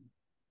their dream.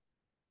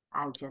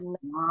 I just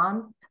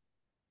want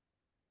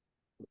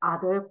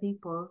other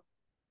people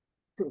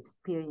to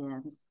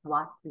experience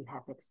what we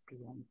have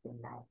experienced in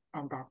life,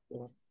 and that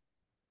is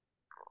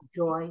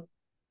joy,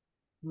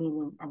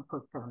 meaning, and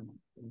fulfillment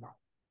in life.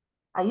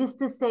 I used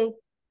to say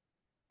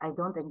I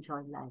don't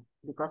enjoy life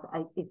because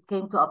it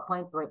came to a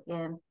point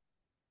wherein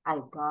I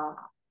got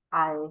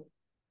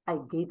I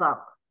gave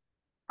up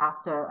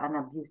after an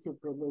abusive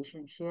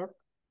relationship,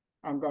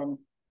 and then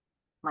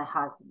my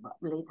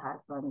late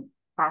husband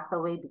passed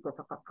away because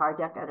of a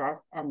cardiac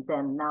arrest, and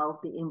then now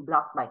being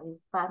blocked by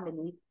his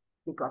family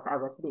because I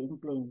was being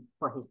blamed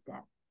for his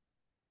death.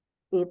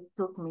 It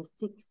took me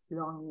 6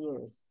 long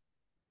years,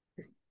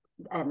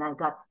 and I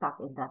got stuck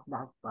in that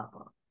dark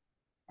bubble.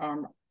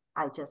 And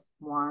I just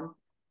want,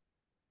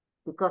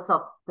 because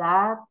of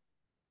that,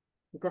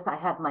 because I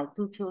had my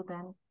 2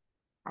 children,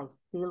 I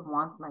still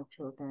want my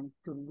children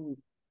to live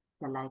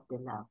the life they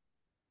love.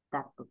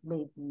 That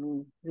made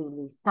me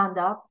really stand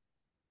up,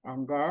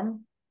 and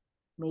then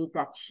made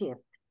that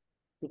shift,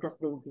 because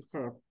they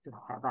deserve to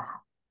have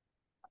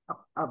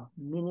a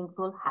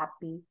meaningful,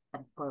 happy,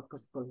 and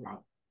purposeful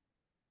life.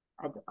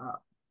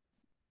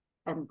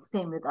 And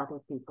same with other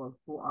people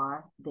who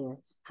are there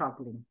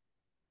struggling.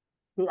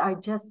 They are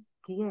just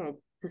scared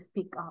to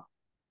speak up.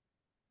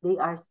 They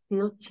are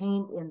still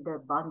chained in their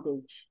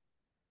bondage,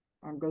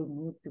 and they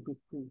need to be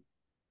free.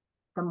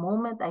 The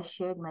moment I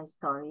shared my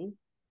story,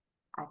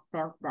 I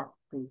felt that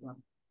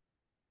freedom.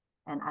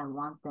 And I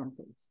want them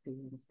to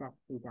experience that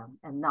freedom.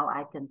 And now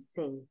I can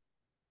say,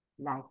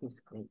 life is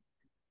great.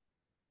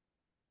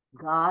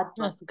 God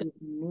was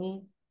with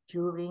me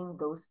during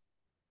those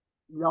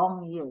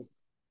long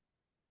years.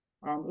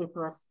 And it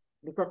was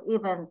because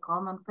even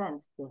common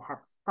friends, they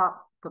have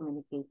stopped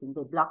communicating.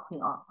 They blocked me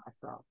off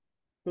as well.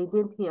 They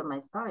didn't hear my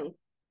story,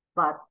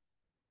 but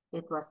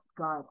it was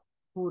God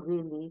who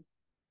really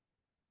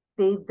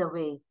paved the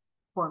way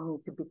for me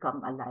to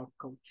become a life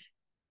coach.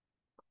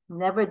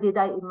 Never did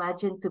I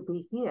imagine to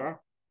be here.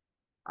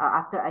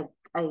 After I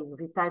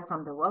retired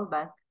from the World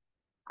Bank,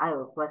 I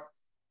was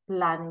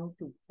planning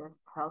to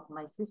just help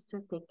my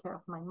sister take care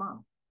of my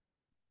mom.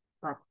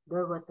 But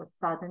there was a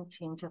sudden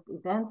change of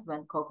events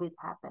when COVID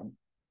happened.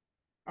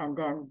 And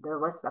then there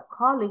was a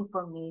calling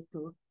for me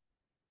to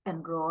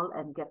enroll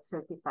and get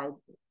certified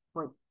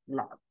for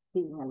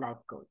being a life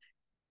coach.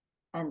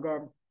 And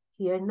then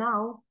here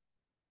now,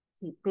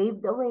 he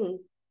paved the way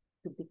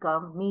to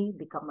become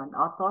an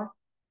author,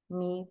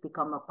 me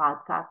become a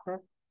podcaster,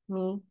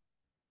 me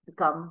to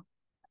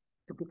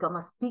become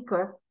a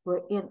speaker,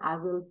 wherein I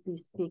will be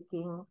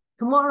speaking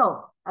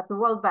tomorrow at the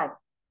World Bank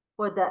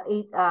for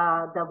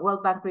the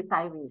World Bank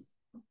retirees.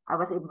 I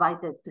was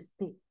invited to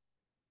speak.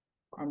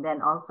 And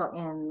then also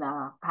in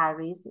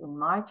Paris in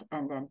March,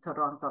 and then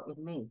Toronto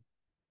in May.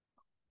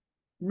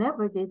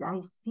 Never did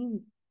I see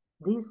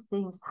these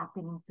things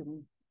happening to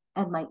me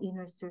and my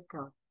inner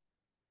circle.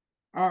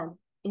 And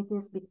it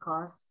is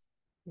because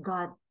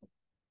God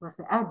was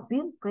there. I've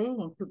been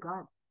praying to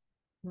God,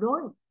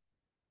 Lord,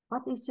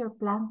 what is your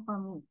plan for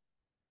me?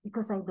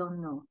 Because I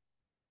don't know.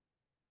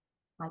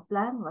 My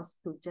plan was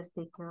to just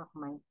take care of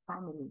my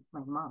family,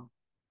 my mom.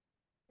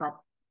 But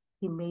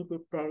he made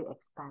it very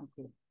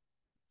expansive.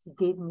 He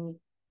gave me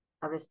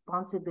a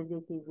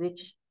responsibility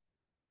which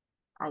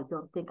I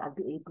don't think I'll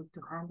be able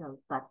to handle,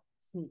 but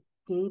he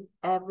gave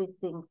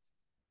everything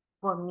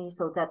for me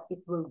so that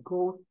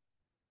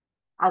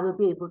I will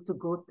be able to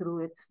go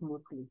through it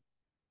smoothly.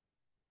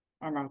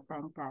 And I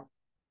thank God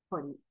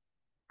for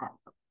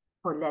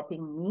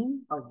letting me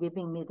or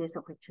giving me this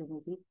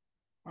opportunity.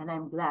 And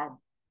I'm glad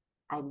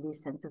I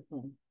listened to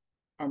him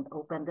and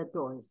opened the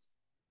doors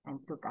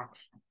and took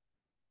action.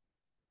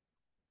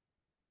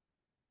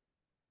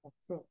 That's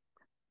it.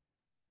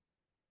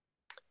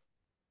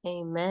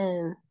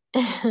 Amen.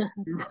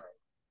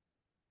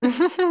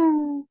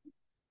 Same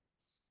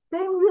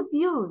with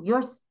you.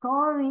 Your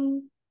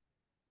story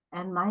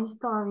and my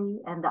story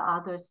and the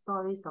other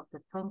stories of the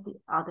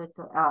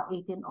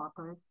 18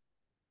 authors,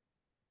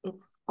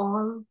 it's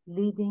all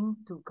leading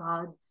to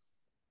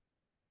God's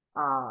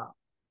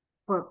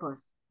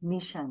purpose,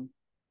 mission.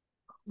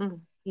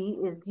 He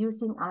is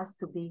using us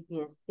to be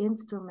his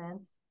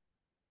instrument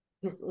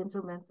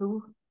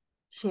to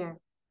share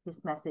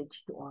his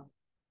message to all.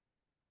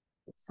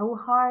 It's so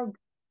hard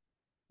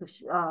to,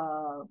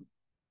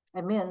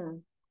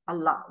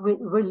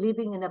 we're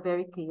living in a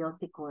very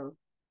chaotic world,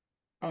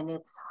 and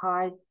it's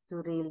hard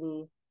to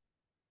really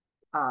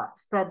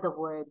spread the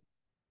word,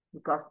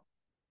 because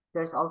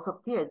there's also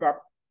fear that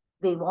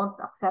they won't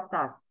accept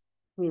us,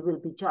 we will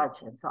be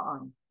judged, and so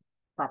on.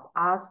 But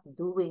us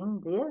doing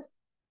this,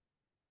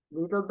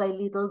 little by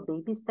little,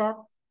 baby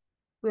steps,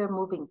 we're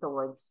moving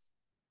towards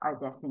our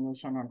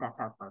destination, and that's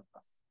our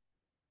purpose.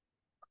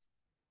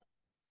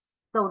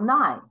 So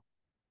now,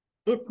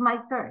 it's my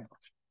turn.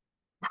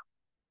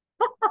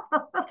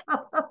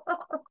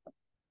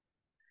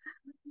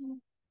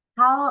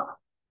 How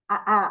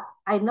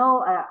I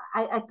know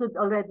I could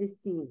already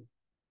see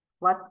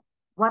what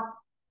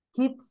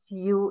keeps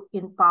you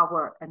in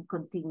power and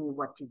continue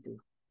what you do.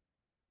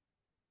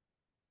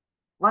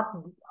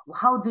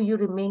 How do you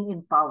remain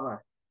in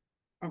power?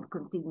 and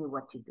continue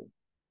what you do.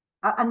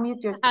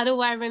 Unmute yourself. How do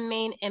I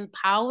remain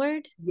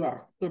empowered?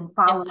 Yes,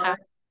 empowered and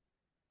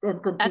I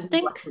continue what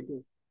think to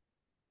do.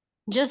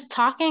 just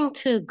talking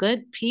to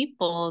good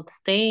people,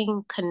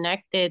 staying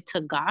connected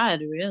to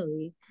God,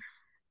 really.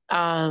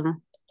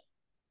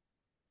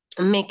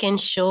 Making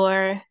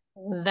sure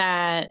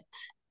that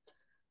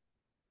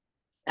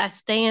I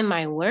stay in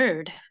my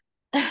word.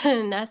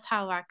 And that's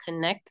how I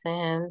connect to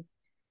him.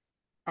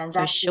 And for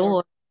that's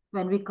sure.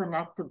 when we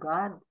connect to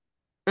God,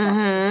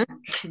 Mm-hmm.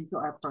 that's into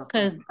our purpose,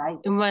 Because right?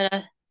 what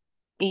Our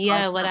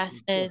I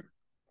purpose, said,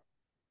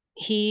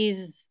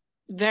 he's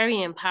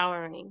very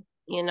empowering.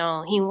 You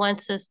know, he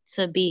wants us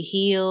to be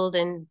healed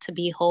and to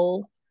be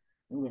whole.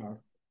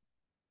 yes,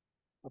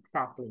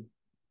 exactly.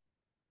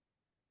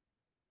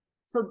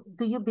 So,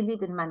 do you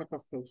believe in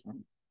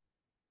manifestation?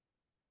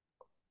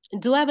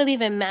 Do I believe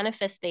in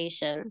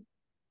manifestation?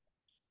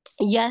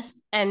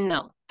 Yes and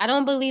no. I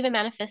don't believe in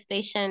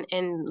manifestation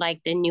in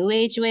like the new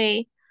age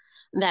way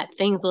that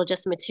things will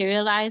just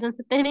materialize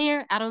into thin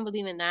air. I don't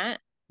believe in that.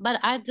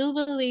 But I do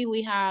believe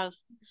we have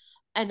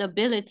an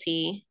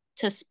ability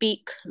to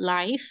speak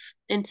life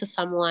into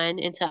someone,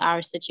 into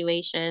our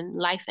situation.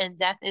 Life and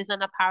death is in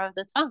the power of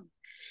the tongue,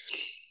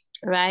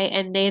 right?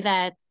 And they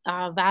that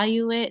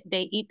value it,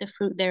 they eat the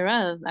fruit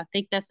thereof. I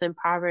think that's in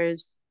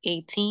Proverbs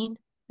 18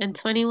 and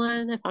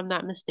 21, if I'm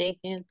not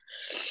mistaken.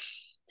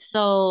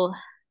 So,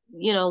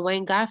 you know,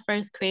 when God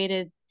first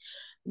created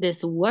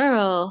this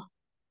world,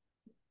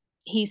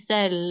 he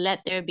said,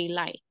 let there be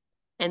light.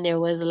 And there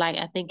was light,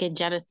 I think in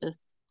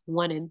Genesis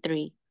 1 and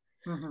 3.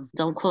 Mm-hmm.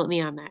 Don't quote me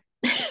on that.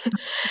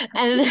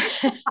 And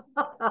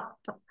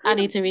I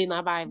need to read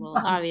my Bible,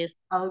 obviously.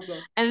 Okay.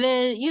 And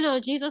then, you know,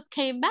 Jesus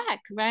came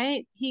back,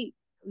 right?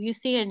 You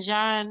see in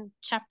John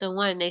chapter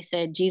 1, they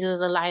said Jesus is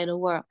the light of the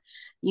world.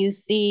 You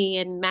see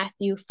in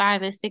Matthew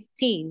 5 and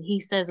 16, he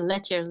says,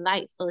 let your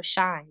light so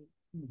shine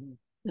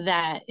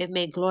that it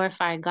may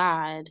glorify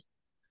God,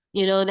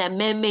 you know, that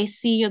men may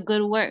see your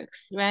good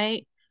works,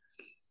 right?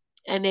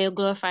 And they'll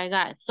glorify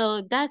God.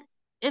 So that's,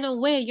 in a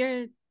way,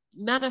 you're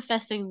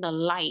manifesting the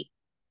light.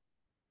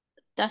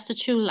 That's the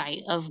true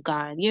light of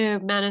God.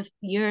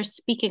 You're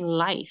speaking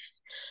life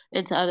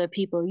into other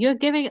people. You're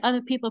giving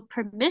other people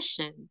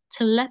permission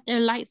to let their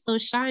light so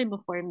shine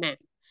before men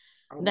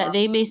that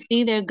they may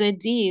see their good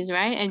deeds,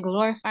 right? And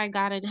glorify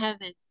God in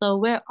heaven. So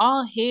we're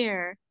all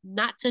here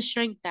not to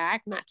shrink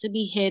back, not to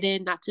be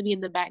hidden, not to be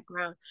in the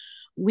background.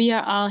 We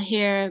are all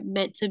here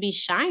meant to be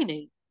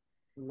shining.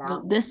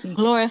 This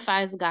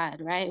glorifies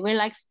God, right? We're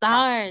like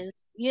stars,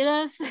 you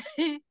know?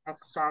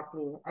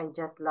 Exactly. I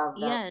just love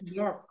that. Yes.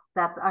 Yes,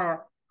 that's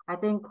I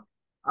think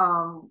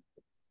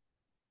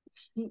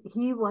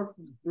he was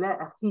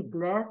he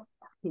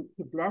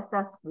blessed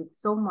us with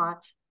so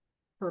much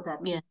so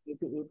that we may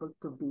be able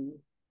to be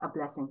a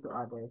blessing to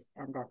others,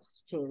 and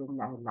that's sharing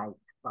our light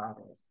for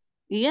others.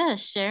 Yeah,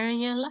 sharing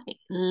your light.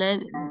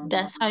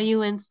 That's how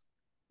you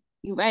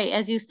right,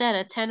 as you said,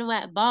 a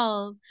 10-watt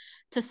bulb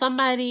to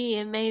somebody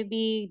it may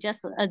be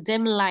just a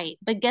dim light,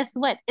 but guess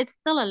what? It's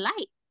still a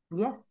light.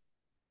 Yes.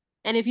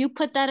 And if you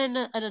put that in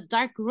a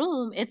dark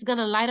room, it's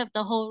gonna light up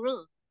the whole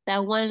room,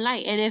 that one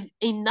light. And if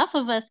enough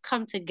of us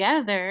come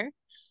together,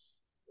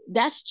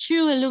 that's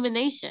true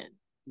illumination.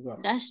 Yes.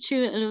 That's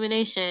true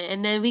illumination.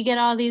 And then we get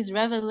all these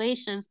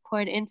revelations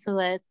poured into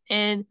us.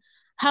 And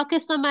how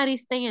could somebody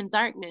stay in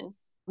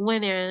darkness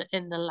when they're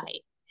in the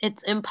light?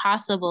 It's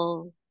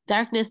impossible.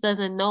 Darkness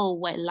doesn't know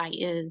what light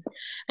is.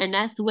 And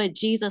that's what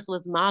Jesus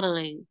was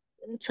modeling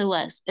to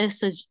us, is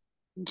to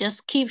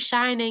just keep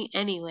shining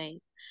anyway.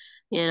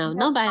 You know,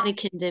 nobody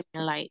can dim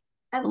your light.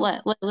 And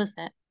what was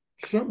that?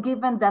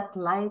 Given that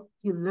light,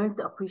 you learn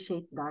to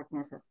appreciate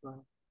darkness as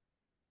well.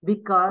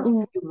 Because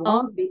you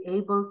won't be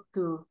able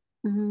to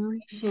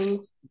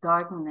appreciate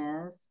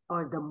darkness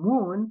or the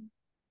moon.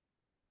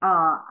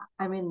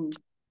 I mean,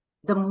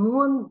 the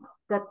moon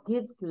that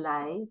gives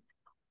light.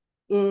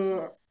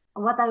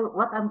 What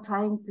I'm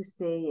trying to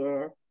say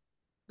is,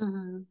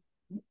 in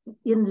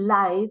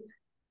life,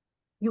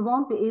 you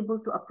won't be able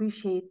to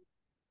appreciate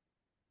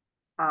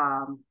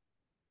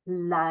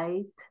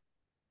light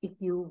if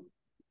you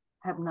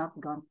have not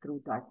gone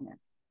through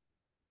darkness.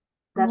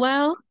 That's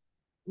what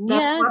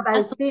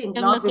I think,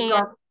 no?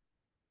 Because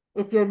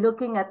if you're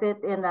looking at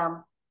it in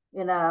a,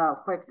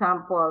 for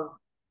example,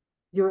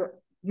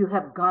 you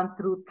have gone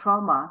through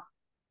trauma,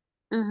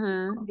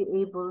 you'll be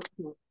able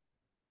to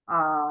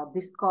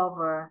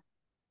discover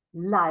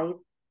light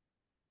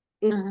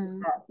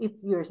if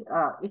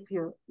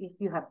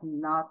you have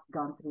not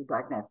gone through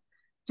darkness.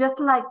 Just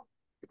like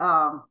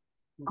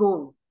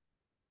gold,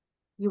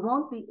 you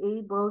won't be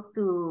able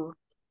to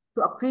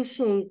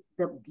appreciate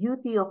the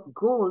beauty of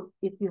gold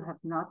if you have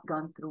not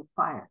gone through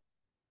fire.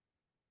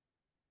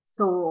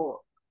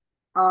 So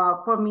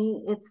for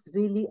me, it's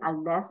really a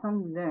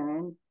lesson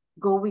learned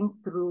going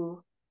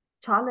through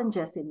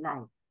challenges in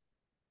life.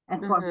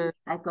 And for me,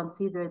 I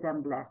consider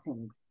them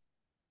blessings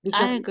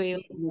because I agree.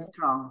 it made me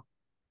strong.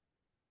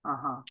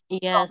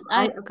 Yes, so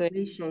I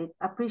agree.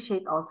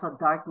 appreciate also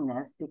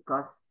darkness,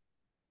 because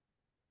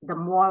the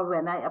more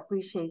when I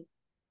appreciate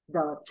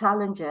the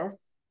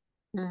challenges,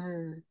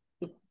 Mhm.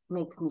 it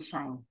makes me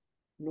shine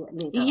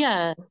later.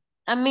 Yeah.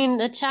 I mean,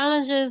 the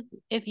challenge is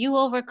if you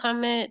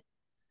overcome it,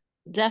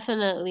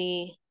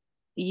 definitely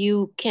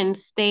you can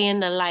stay in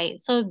the light.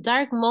 So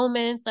dark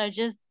moments are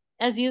just,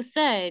 as you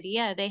said,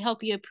 yeah, they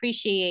help you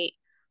appreciate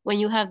when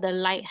you have the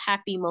light,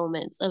 happy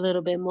moments a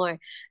little bit more.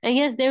 And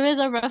yes, there is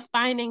a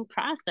refining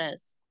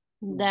process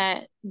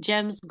that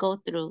gems go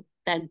through,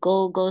 that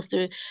gold goes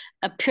through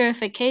a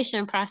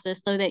purification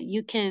process so that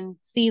you can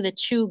see the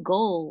true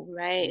gold,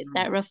 right? Mm.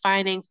 That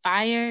refining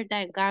fire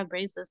that God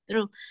brings us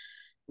through.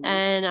 Mm.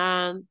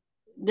 And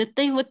the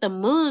thing with the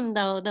moon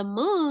though, the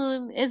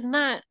moon is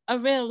not a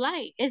real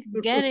light. It's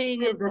It's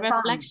getting still its the sun,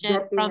 reflection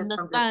getting from it the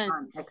from the sun.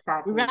 sun.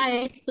 Exactly.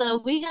 Right.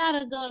 So we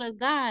gotta go to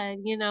God,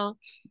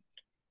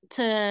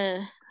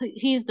 to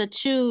he's the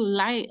true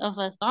light of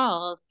us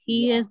all.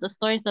 He Yeah. is the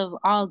source of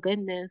all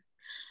goodness.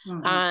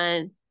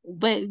 Mm-hmm.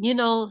 But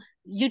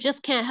you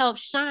just can't help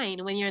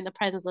shine when you're in the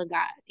presence of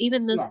God.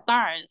 Even the Yeah.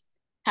 stars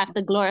have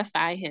to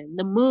glorify him.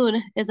 The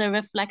moon is a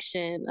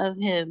reflection of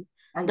him.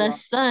 The Yeah.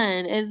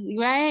 sun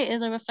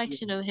is a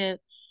reflection Yeah. of him.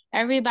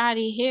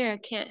 Everybody here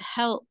can't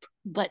help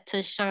but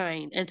to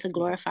shine and to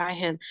glorify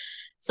him.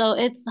 So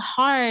it's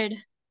hard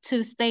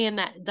to stay in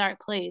that dark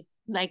place.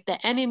 Like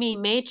the enemy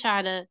may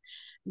try to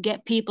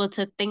get people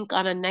to think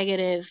on a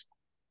negative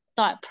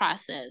thought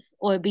process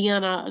or be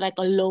on a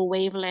low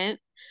wavelength,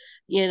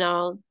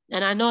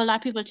 and I know a lot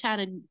of people try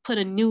to put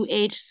a new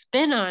age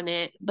spin on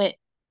it, but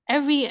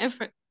every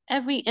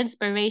every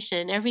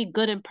inspiration, every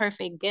good and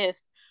perfect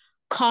gift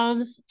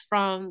comes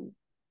from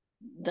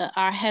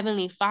our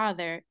heavenly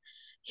Father.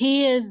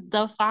 He is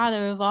the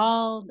Father of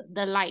all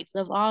the lights,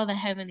 of all the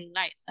heavenly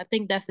lights. I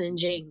think that's in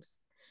James.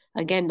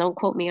 Again, don't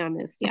quote me on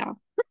this, y'all.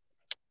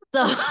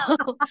 So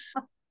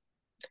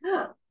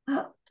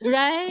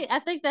right? I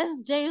think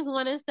that's James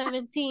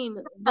 1:17.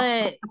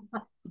 But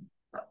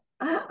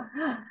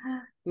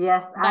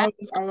Yes, Bible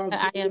I scholar,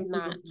 I agree am with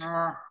not. you.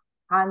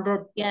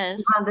 100,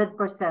 Yes.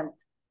 100%.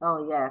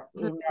 Oh, yes.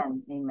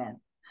 Mhm.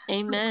 Amen.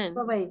 Amen.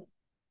 So, Amen. wait,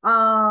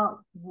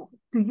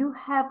 do you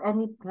have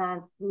any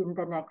plans in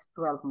the next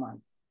 12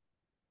 months?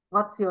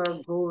 What's your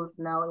goals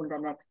now in the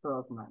next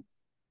 12 months?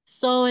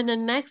 So in the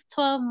next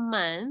 12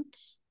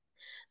 months,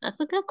 that's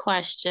a good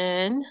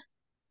question.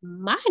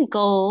 My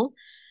goal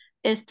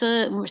is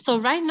so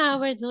right now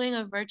we're doing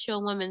a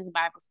virtual women's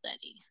Bible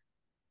study.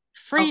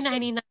 Free Okay.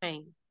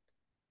 99.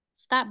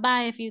 Stop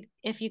by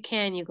if you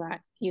can, you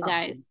Okay.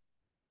 guys.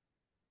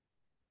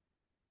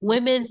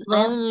 Women's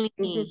When?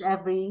 This is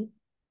only.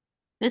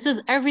 This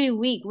is every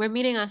week. We're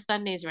meeting on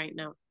Sundays right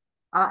now.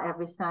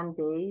 every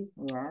Sunday.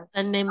 Yes.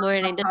 Sunday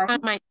morning. What The time time?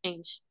 might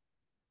change.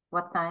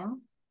 What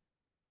time?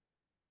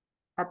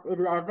 At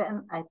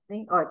 11, I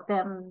think, or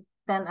 10,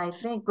 I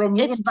think. When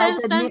you It's 10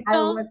 invited me,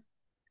 Central.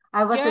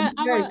 I was You're in an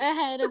hour church.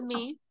 ahead of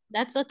me.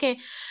 That's okay.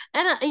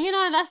 And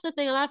that's the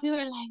thing. A lot of people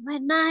are like,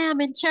 "Man, nah,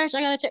 I'm in church. I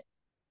gotta church."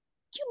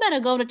 You better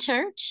go to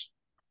church.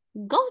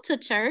 Go to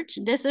church.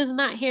 This is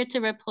not here to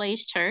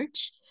replace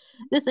church.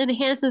 This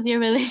enhances your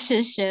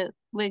relationship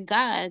with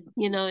God,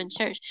 in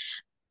church.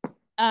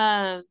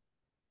 Um,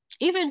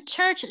 Even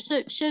church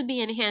should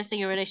be enhancing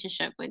your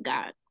relationship with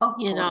God. Of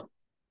You know, course,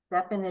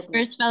 definitely.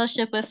 first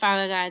fellowship with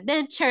Father God,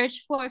 then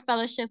church for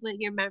fellowship with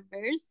your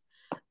members,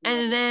 Yeah.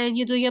 and then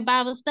you do your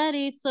Bible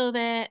study so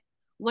that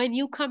when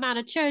you come out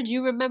of church,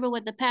 you remember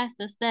what the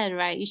pastor said,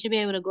 right? You should be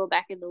able to go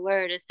back in the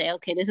Word and say,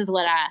 okay, this is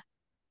what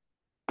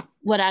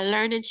I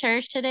learned in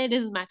church today.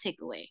 This is my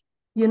takeaway.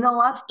 You know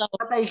what? So,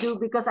 What I do,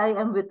 because I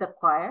am with the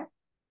choir,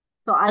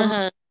 so I'm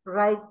uh-huh.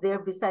 right there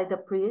beside the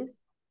priest.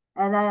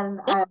 And then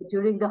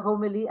during the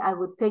homily, I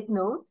would take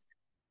notes.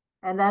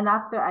 And then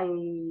after I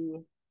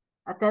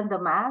attend the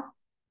mass,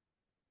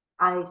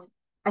 I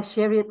I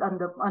share it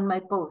on my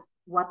post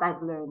what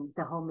I've learned,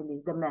 the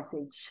homily, the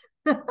message.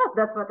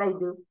 That's what I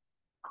do.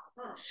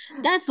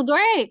 That's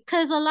great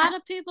because a lot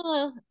of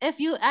people, if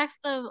you ask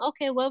them,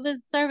 okay, what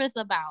was service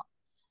about?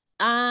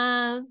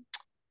 Um,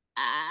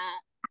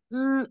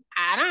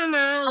 I don't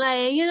know.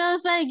 Like, you know what I'm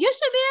saying? You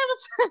should be able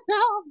to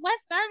know what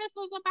service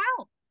was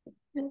about.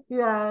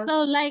 Yes.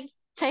 So, like,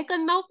 take a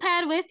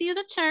notepad with you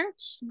to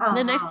church.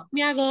 The next Uh-huh. time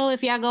y'all go,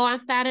 if y'all go on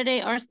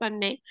Saturday or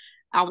Sunday,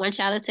 I want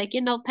y'all to take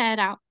your notepad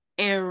out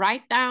and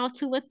write down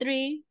 2 or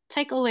 3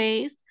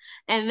 takeaways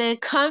and then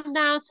come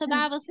down to Yes,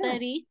 Bible yes.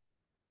 study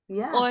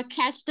Yeah. or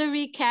catch the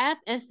recap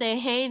and say,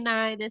 hey,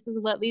 Nine, this is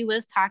what we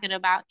was talking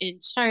about in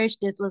church.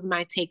 This was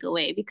my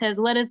takeaway. Because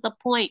what is the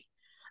point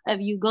of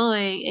you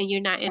going and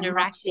you're not And not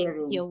interacting with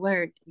sharing. your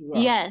word?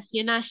 Yes. Yes,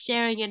 you're not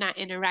sharing, you're not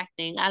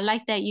interacting. I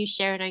like that you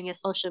share it on your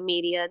social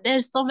media.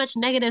 There's so much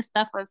negative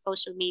stuff on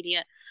social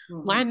media.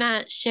 Mm-hmm. Why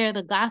not share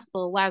the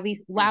gospel while we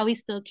Yes.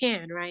 still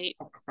can, right?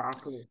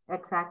 Exactly.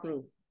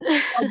 Exactly.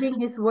 Spreading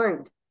his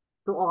word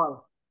to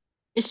all.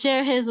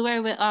 Share his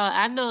word with all.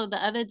 I know the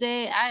other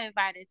day I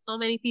invited so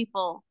many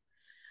people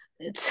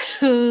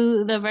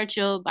to the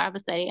virtual Bible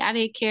study. I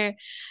didn't care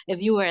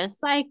if you were a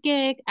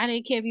psychic. I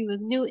didn't care if you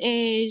was new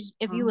age,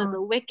 if you was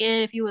Mm-hmm. a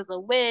Wiccan, if you was a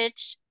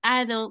witch.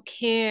 I don't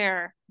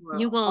care. We're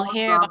You gonna all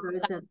hear about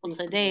brothers the and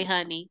gospel today, sisters.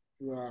 honey.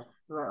 Yes,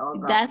 we're all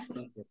That's God's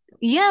children.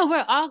 Yeah,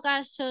 we're all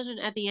God's children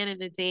at the end of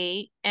the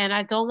day. And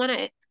I don't want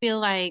to feel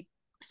like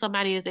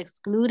somebody is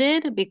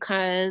excluded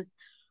because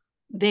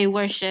they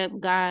worship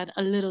God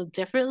a little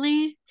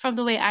differently from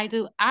the way I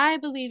do. I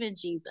believe in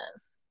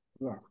Jesus,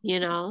 Yes.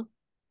 you know.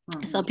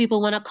 Some Mhm. people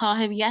want to call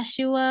him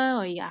Yeshua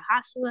or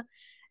Yahashua.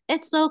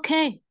 It's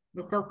okay.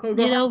 It's okay.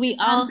 They You have know, we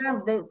all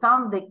different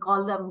terms. They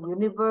call them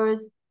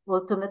universe,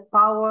 ultimate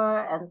power,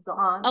 and so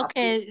on.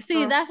 okay.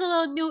 See, that's a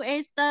little new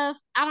age stuff.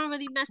 I don't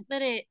really mess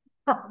with it.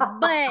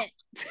 But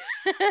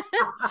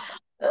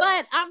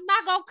but I'm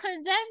not gonna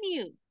condemn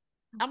you.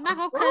 I'm not Of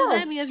gonna course.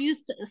 condemn you if you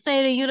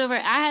say the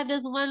universe. I had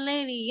this one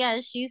lady,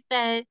 yes, she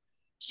said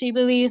she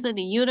believes in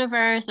the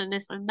universe and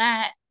this and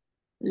that.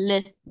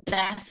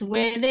 That's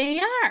where they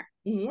are.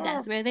 Yes.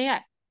 That's where they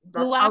are.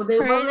 That's Do I how they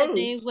were pray that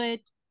they raised. would?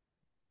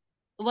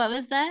 What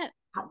was that?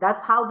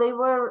 That's how they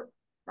were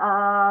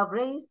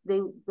raised.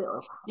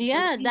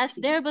 Yeah, that's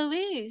teaching. their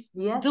beliefs.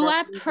 Yes, Do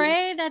that's I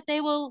pray that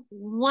they will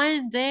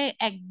one day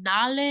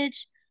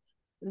acknowledge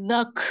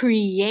the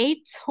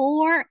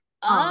creator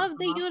of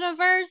the uh-huh.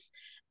 universe?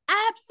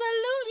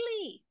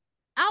 Absolutely.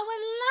 I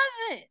would love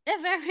it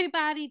if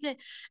everybody did.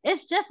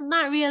 It's just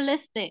not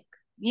realistic.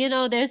 You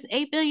know, there's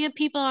 8 billion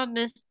people on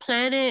this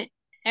planet.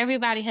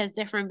 Everybody has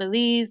different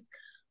beliefs.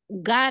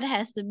 God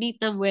has to meet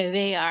them where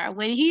they are.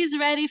 When he's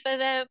ready for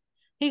them,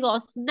 he gonna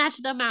snatch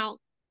them out.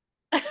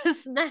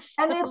 Snatch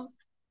And them,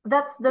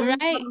 that's the right?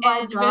 reason why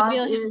And God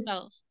reveal is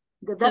himself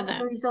to that's the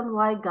them. reason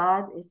why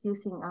God is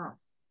using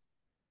us.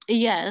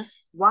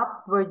 Yes. What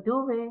we're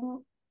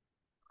doing,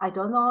 I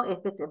don't know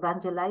if it's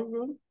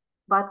evangelizing,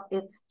 but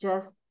it's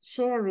just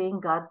sharing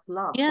God's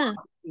love to Yeah. other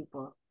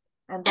people.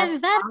 And that's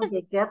And that how is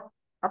they get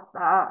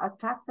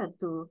attracted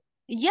to.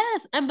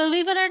 yes, and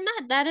believe it or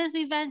not, that is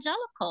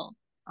evangelical.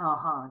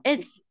 Uh-huh.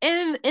 It's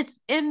in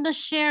the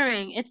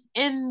sharing, it's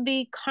in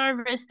the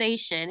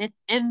conversation,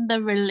 it's in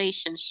the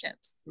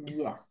relationships.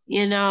 Yes.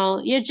 You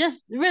know, you're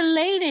just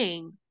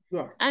relating.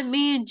 Yes. I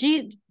mean,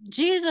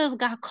 Jesus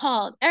got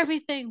called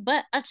everything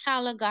but a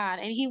child of God,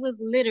 and he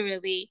was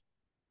literally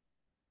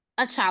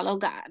a child of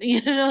God.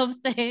 You know what I'm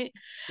saying?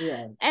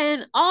 Yes.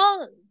 And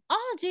all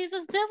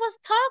Jesus did was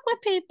talk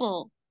with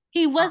people.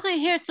 He wasn't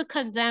here to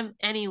condemn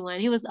anyone.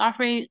 He was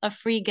offering a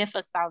free gift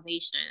of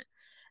salvation.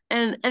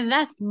 And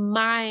that's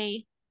my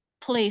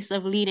place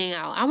of leading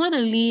out. I want to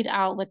lead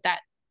out with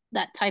that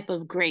type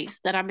of grace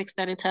that I'm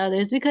extending to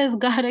others because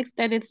God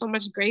extended so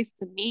much grace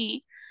to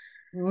me,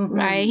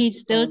 right? He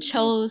still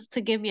chose to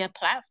give me a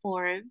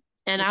platform.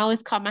 And I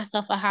always call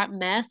myself a hot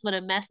mess with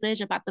a message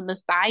about the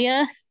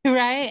Messiah,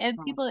 right? And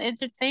people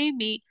entertain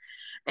me.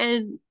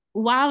 And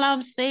while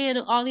I'm saying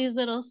all these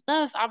little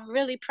stuff, I'm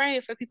really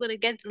praying for people to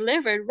get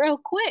delivered real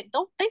quick.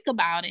 Don't think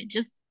about it.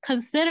 Just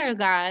consider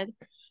God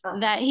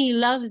that he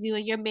loves you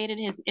and you're made in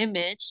his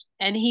image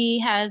and he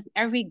has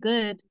every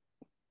goodwill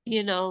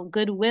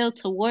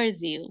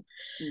towards you.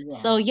 Yeah.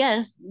 So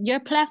yes,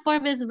 your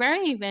platform is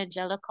very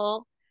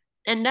evangelical,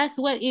 and that's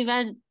what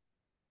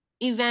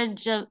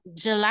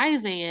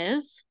evangelizing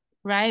is,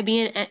 right?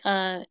 Being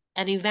an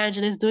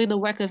evangelist, doing the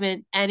work of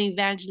an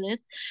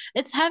evangelist.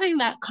 It's having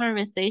that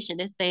conversation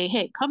and saying,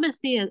 hey, come and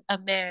see a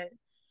man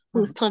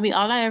who's told me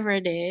all I ever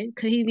did.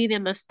 Could he be the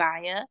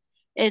Messiah?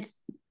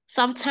 It's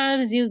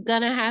sometimes you're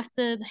gonna have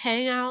to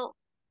hang out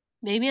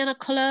maybe in a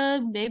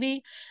club,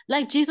 maybe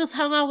like Jesus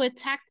hung out with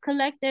tax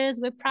collectors,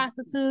 with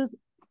prostitutes,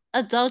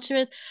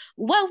 adulterers.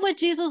 What would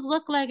Jesus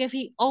look like if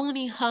he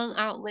only hung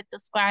out with the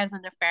scribes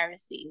and the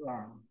Pharisees?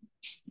 Yeah.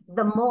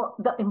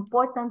 The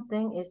important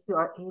thing is you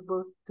are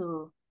able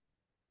to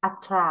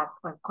attract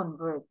or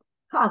convert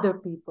other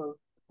people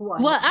who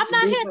are Well, not I'm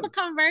not here to believers.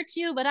 convert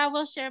you, but I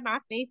will share my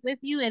faith with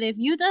you. And if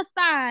you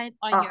decide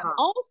on your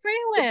own free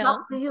It's will,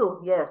 up to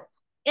you.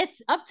 Yes.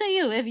 it's up to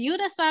you. If you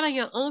decide on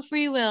your own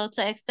free will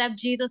to accept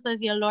Jesus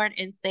as your Lord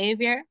and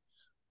Savior,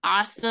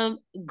 awesome,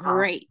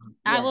 great.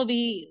 I Yeah. will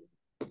be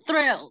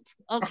thrilled.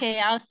 Okay,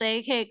 I'll say,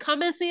 okay,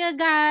 come and see a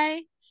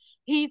guy.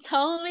 He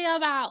told me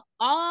about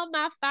all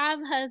my 5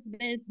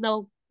 husbands.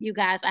 No, you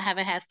guys, I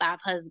haven't had 5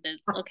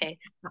 husbands. Okay.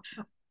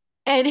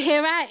 And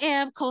here I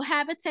am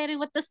cohabitating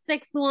with the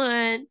 6th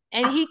one.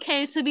 And he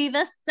came to be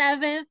the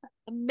 7th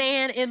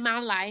man in my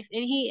life.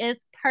 And he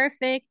is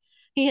perfect.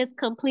 He has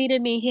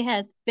completed me. He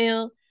has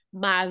filled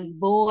my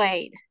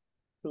void.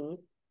 See?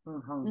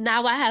 Mm-hmm.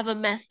 Now I have a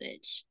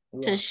message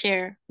to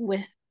share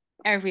with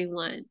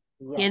everyone,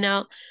 you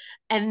know?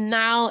 And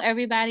now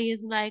everybody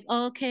is like,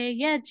 okay,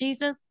 yeah,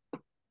 Jesus,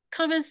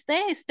 come and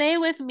stay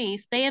with me,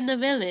 stay in the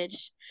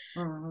village.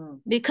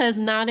 Because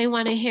now they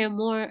want to hear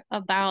more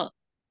about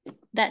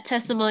that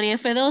testimony.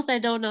 And for those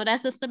that don't know,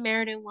 that's a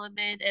Samaritan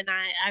woman. And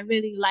I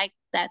really like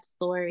that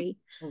story.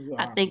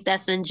 I think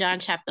that's in John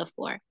chapter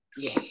 4.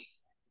 Yeah.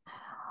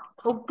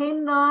 Okay,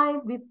 Nai,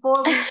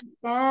 before we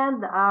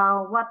end,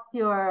 what's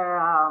your,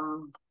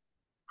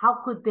 how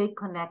could they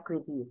connect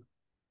with you?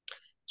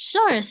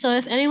 Sure. So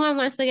if anyone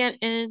wants to get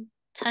in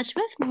touch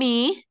with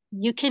me,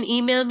 you can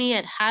email me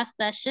at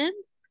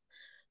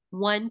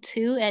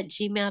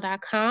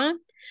hotsessions12@gmail.com.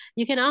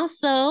 You can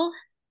also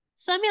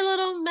send me a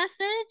little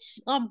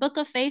message on Book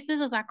of Faces,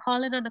 as I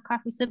call it on the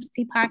Coffee Sips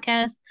Tea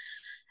podcast.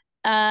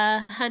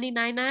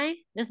 Honey99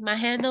 is my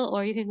handle,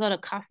 or you can go to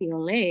Coffee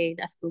Olay.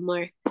 That's the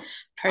more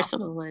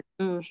personal one.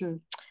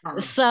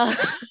 So,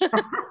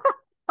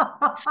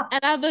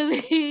 and I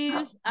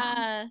believe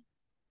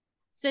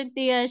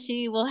Cynthia,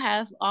 she will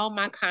have all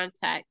my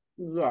contact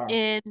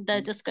in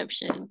the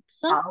description.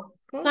 So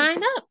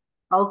sign up.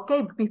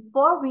 Okay,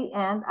 before we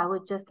end, I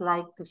would just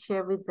like to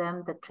share with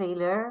them the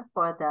trailer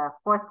for the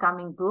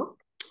forthcoming book.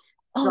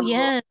 Oh,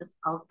 yes.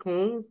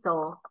 Okay,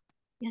 so.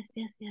 Yes.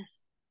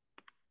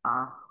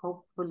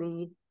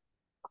 Hopefully.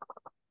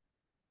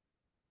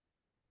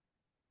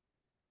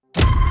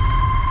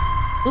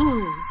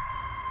 Ooh.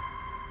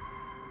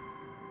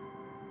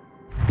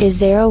 Is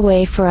there a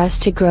way for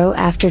us to grow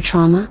after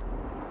trauma?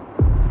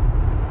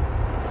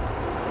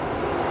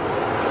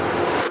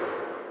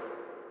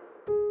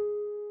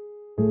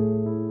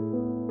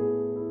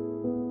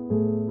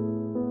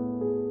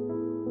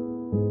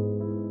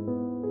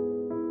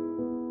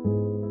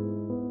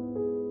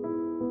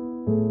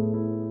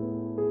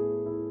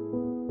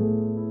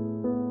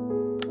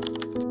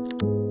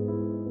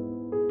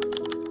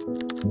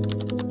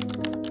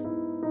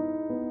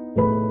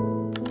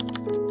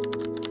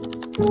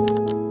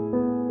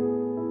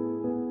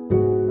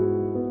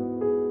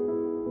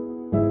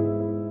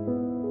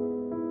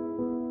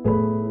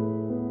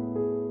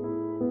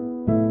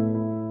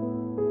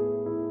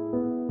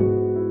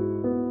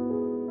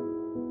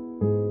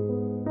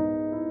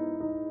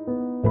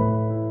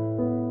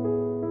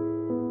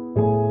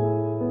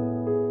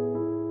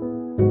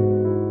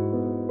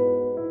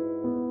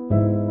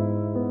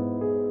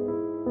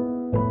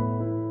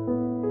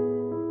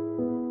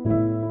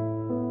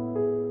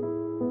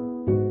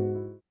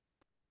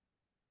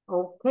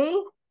 Okay,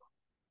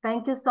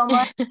 thank you so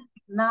much,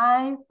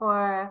 Nai,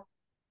 for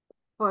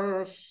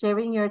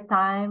sharing your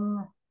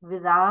time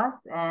with us,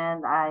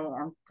 and I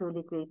am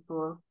truly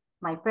grateful.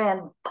 My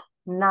friend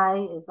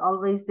Nai is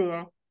always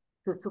there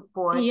to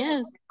support,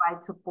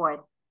 provide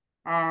support,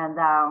 and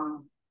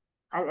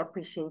I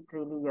appreciate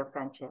really your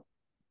friendship.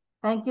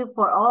 Thank you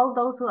for all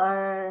those who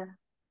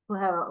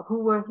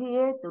were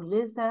here to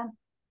listen.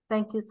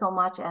 Thank you so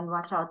much, and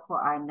watch out for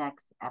our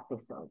next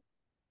episode.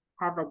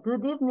 Have a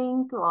good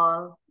evening to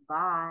all.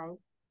 Bye.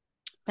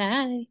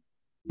 Bye.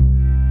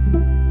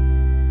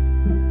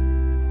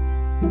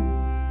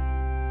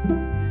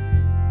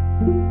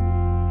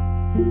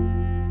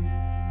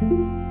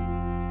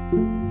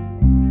 Thank you.